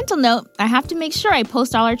 Mental note, I have to make sure I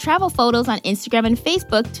post all our travel photos on Instagram and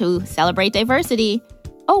Facebook to celebrate diversity.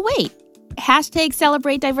 Oh wait,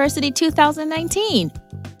 #CelebrateDiversity 2019.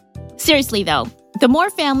 Seriously though, the more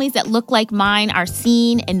families that look like mine are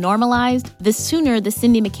seen and normalized, the sooner the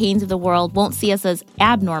Cindy McCains of the world won't see us as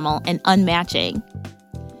abnormal and unmatching.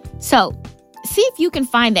 So, see if you can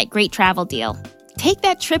find that great travel deal. Take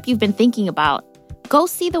that trip you've been thinking about. Go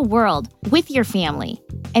see the world with your family.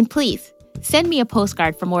 And please, send me a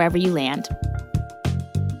postcard from wherever you land.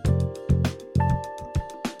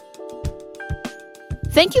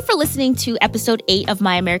 Thank you for listening to episode 8 of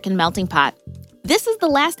My American Melting Pot. This is the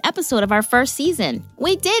last episode of our first season.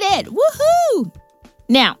 We did it! Woohoo!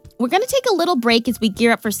 Now, we're going to take a little break as we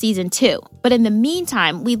gear up for season 2. But in the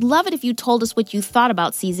meantime, we'd love it if you told us what you thought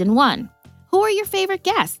about season 1. Who are your favorite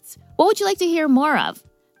guests? What would you like to hear more of?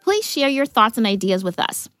 Please share your thoughts and ideas with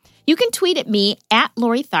us. You can tweet at me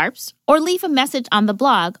 @Lori Tharps or leave a message on the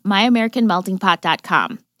blog,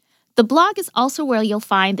 myamericanmeltingpot.com. The blog is also where you'll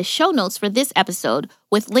find the show notes for this episode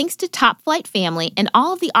with links to Top Flight Family and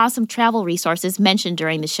all of the awesome travel resources mentioned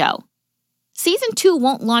during the show. Season 2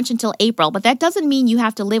 won't launch until April, but that doesn't mean you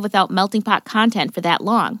have to live without Melting Pot content for that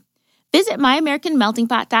long. Visit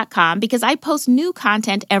myamericanmeltingpot.com because I post new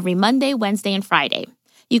content every Monday, Wednesday, and Friday.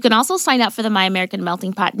 You can also sign up for the My American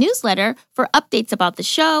Melting Pot newsletter for updates about the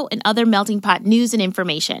show and other Melting Pot news and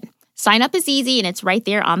information. Sign up is easy and it's right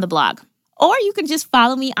there on the blog. Or you can just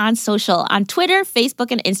follow me on social, on Twitter, Facebook,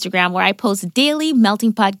 and Instagram, where I post daily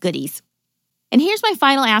Melting Pot goodies. And here's my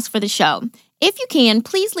final ask for the show. If you can,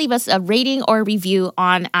 please leave us a rating or a review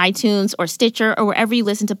on iTunes or Stitcher or wherever you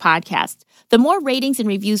listen to podcasts. The more ratings and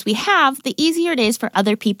reviews we have, the easier it is for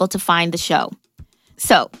other people to find the show.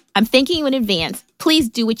 So, I'm thanking you in advance. Please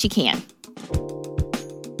do what you can.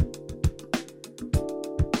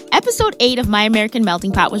 Episode 8 of My American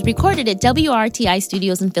Melting Pot was recorded at WRTI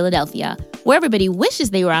Studios in Philadelphia, where everybody wishes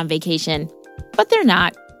they were on vacation, but they're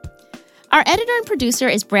not. Our editor and producer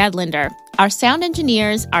is Brad Linder. Our sound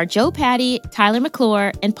engineers are Joe Patty, Tyler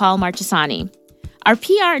McClure, and Paul Marchesani. Our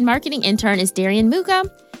PR and marketing intern is Darian Muga,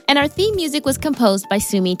 and our theme music was composed by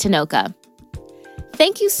Sumi Tanoka.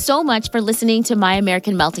 Thank you so much for listening to My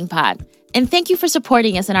American Melting Pot, and thank you for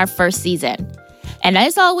supporting us in our first season. And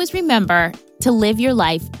as always, remember to live your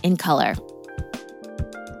life in color.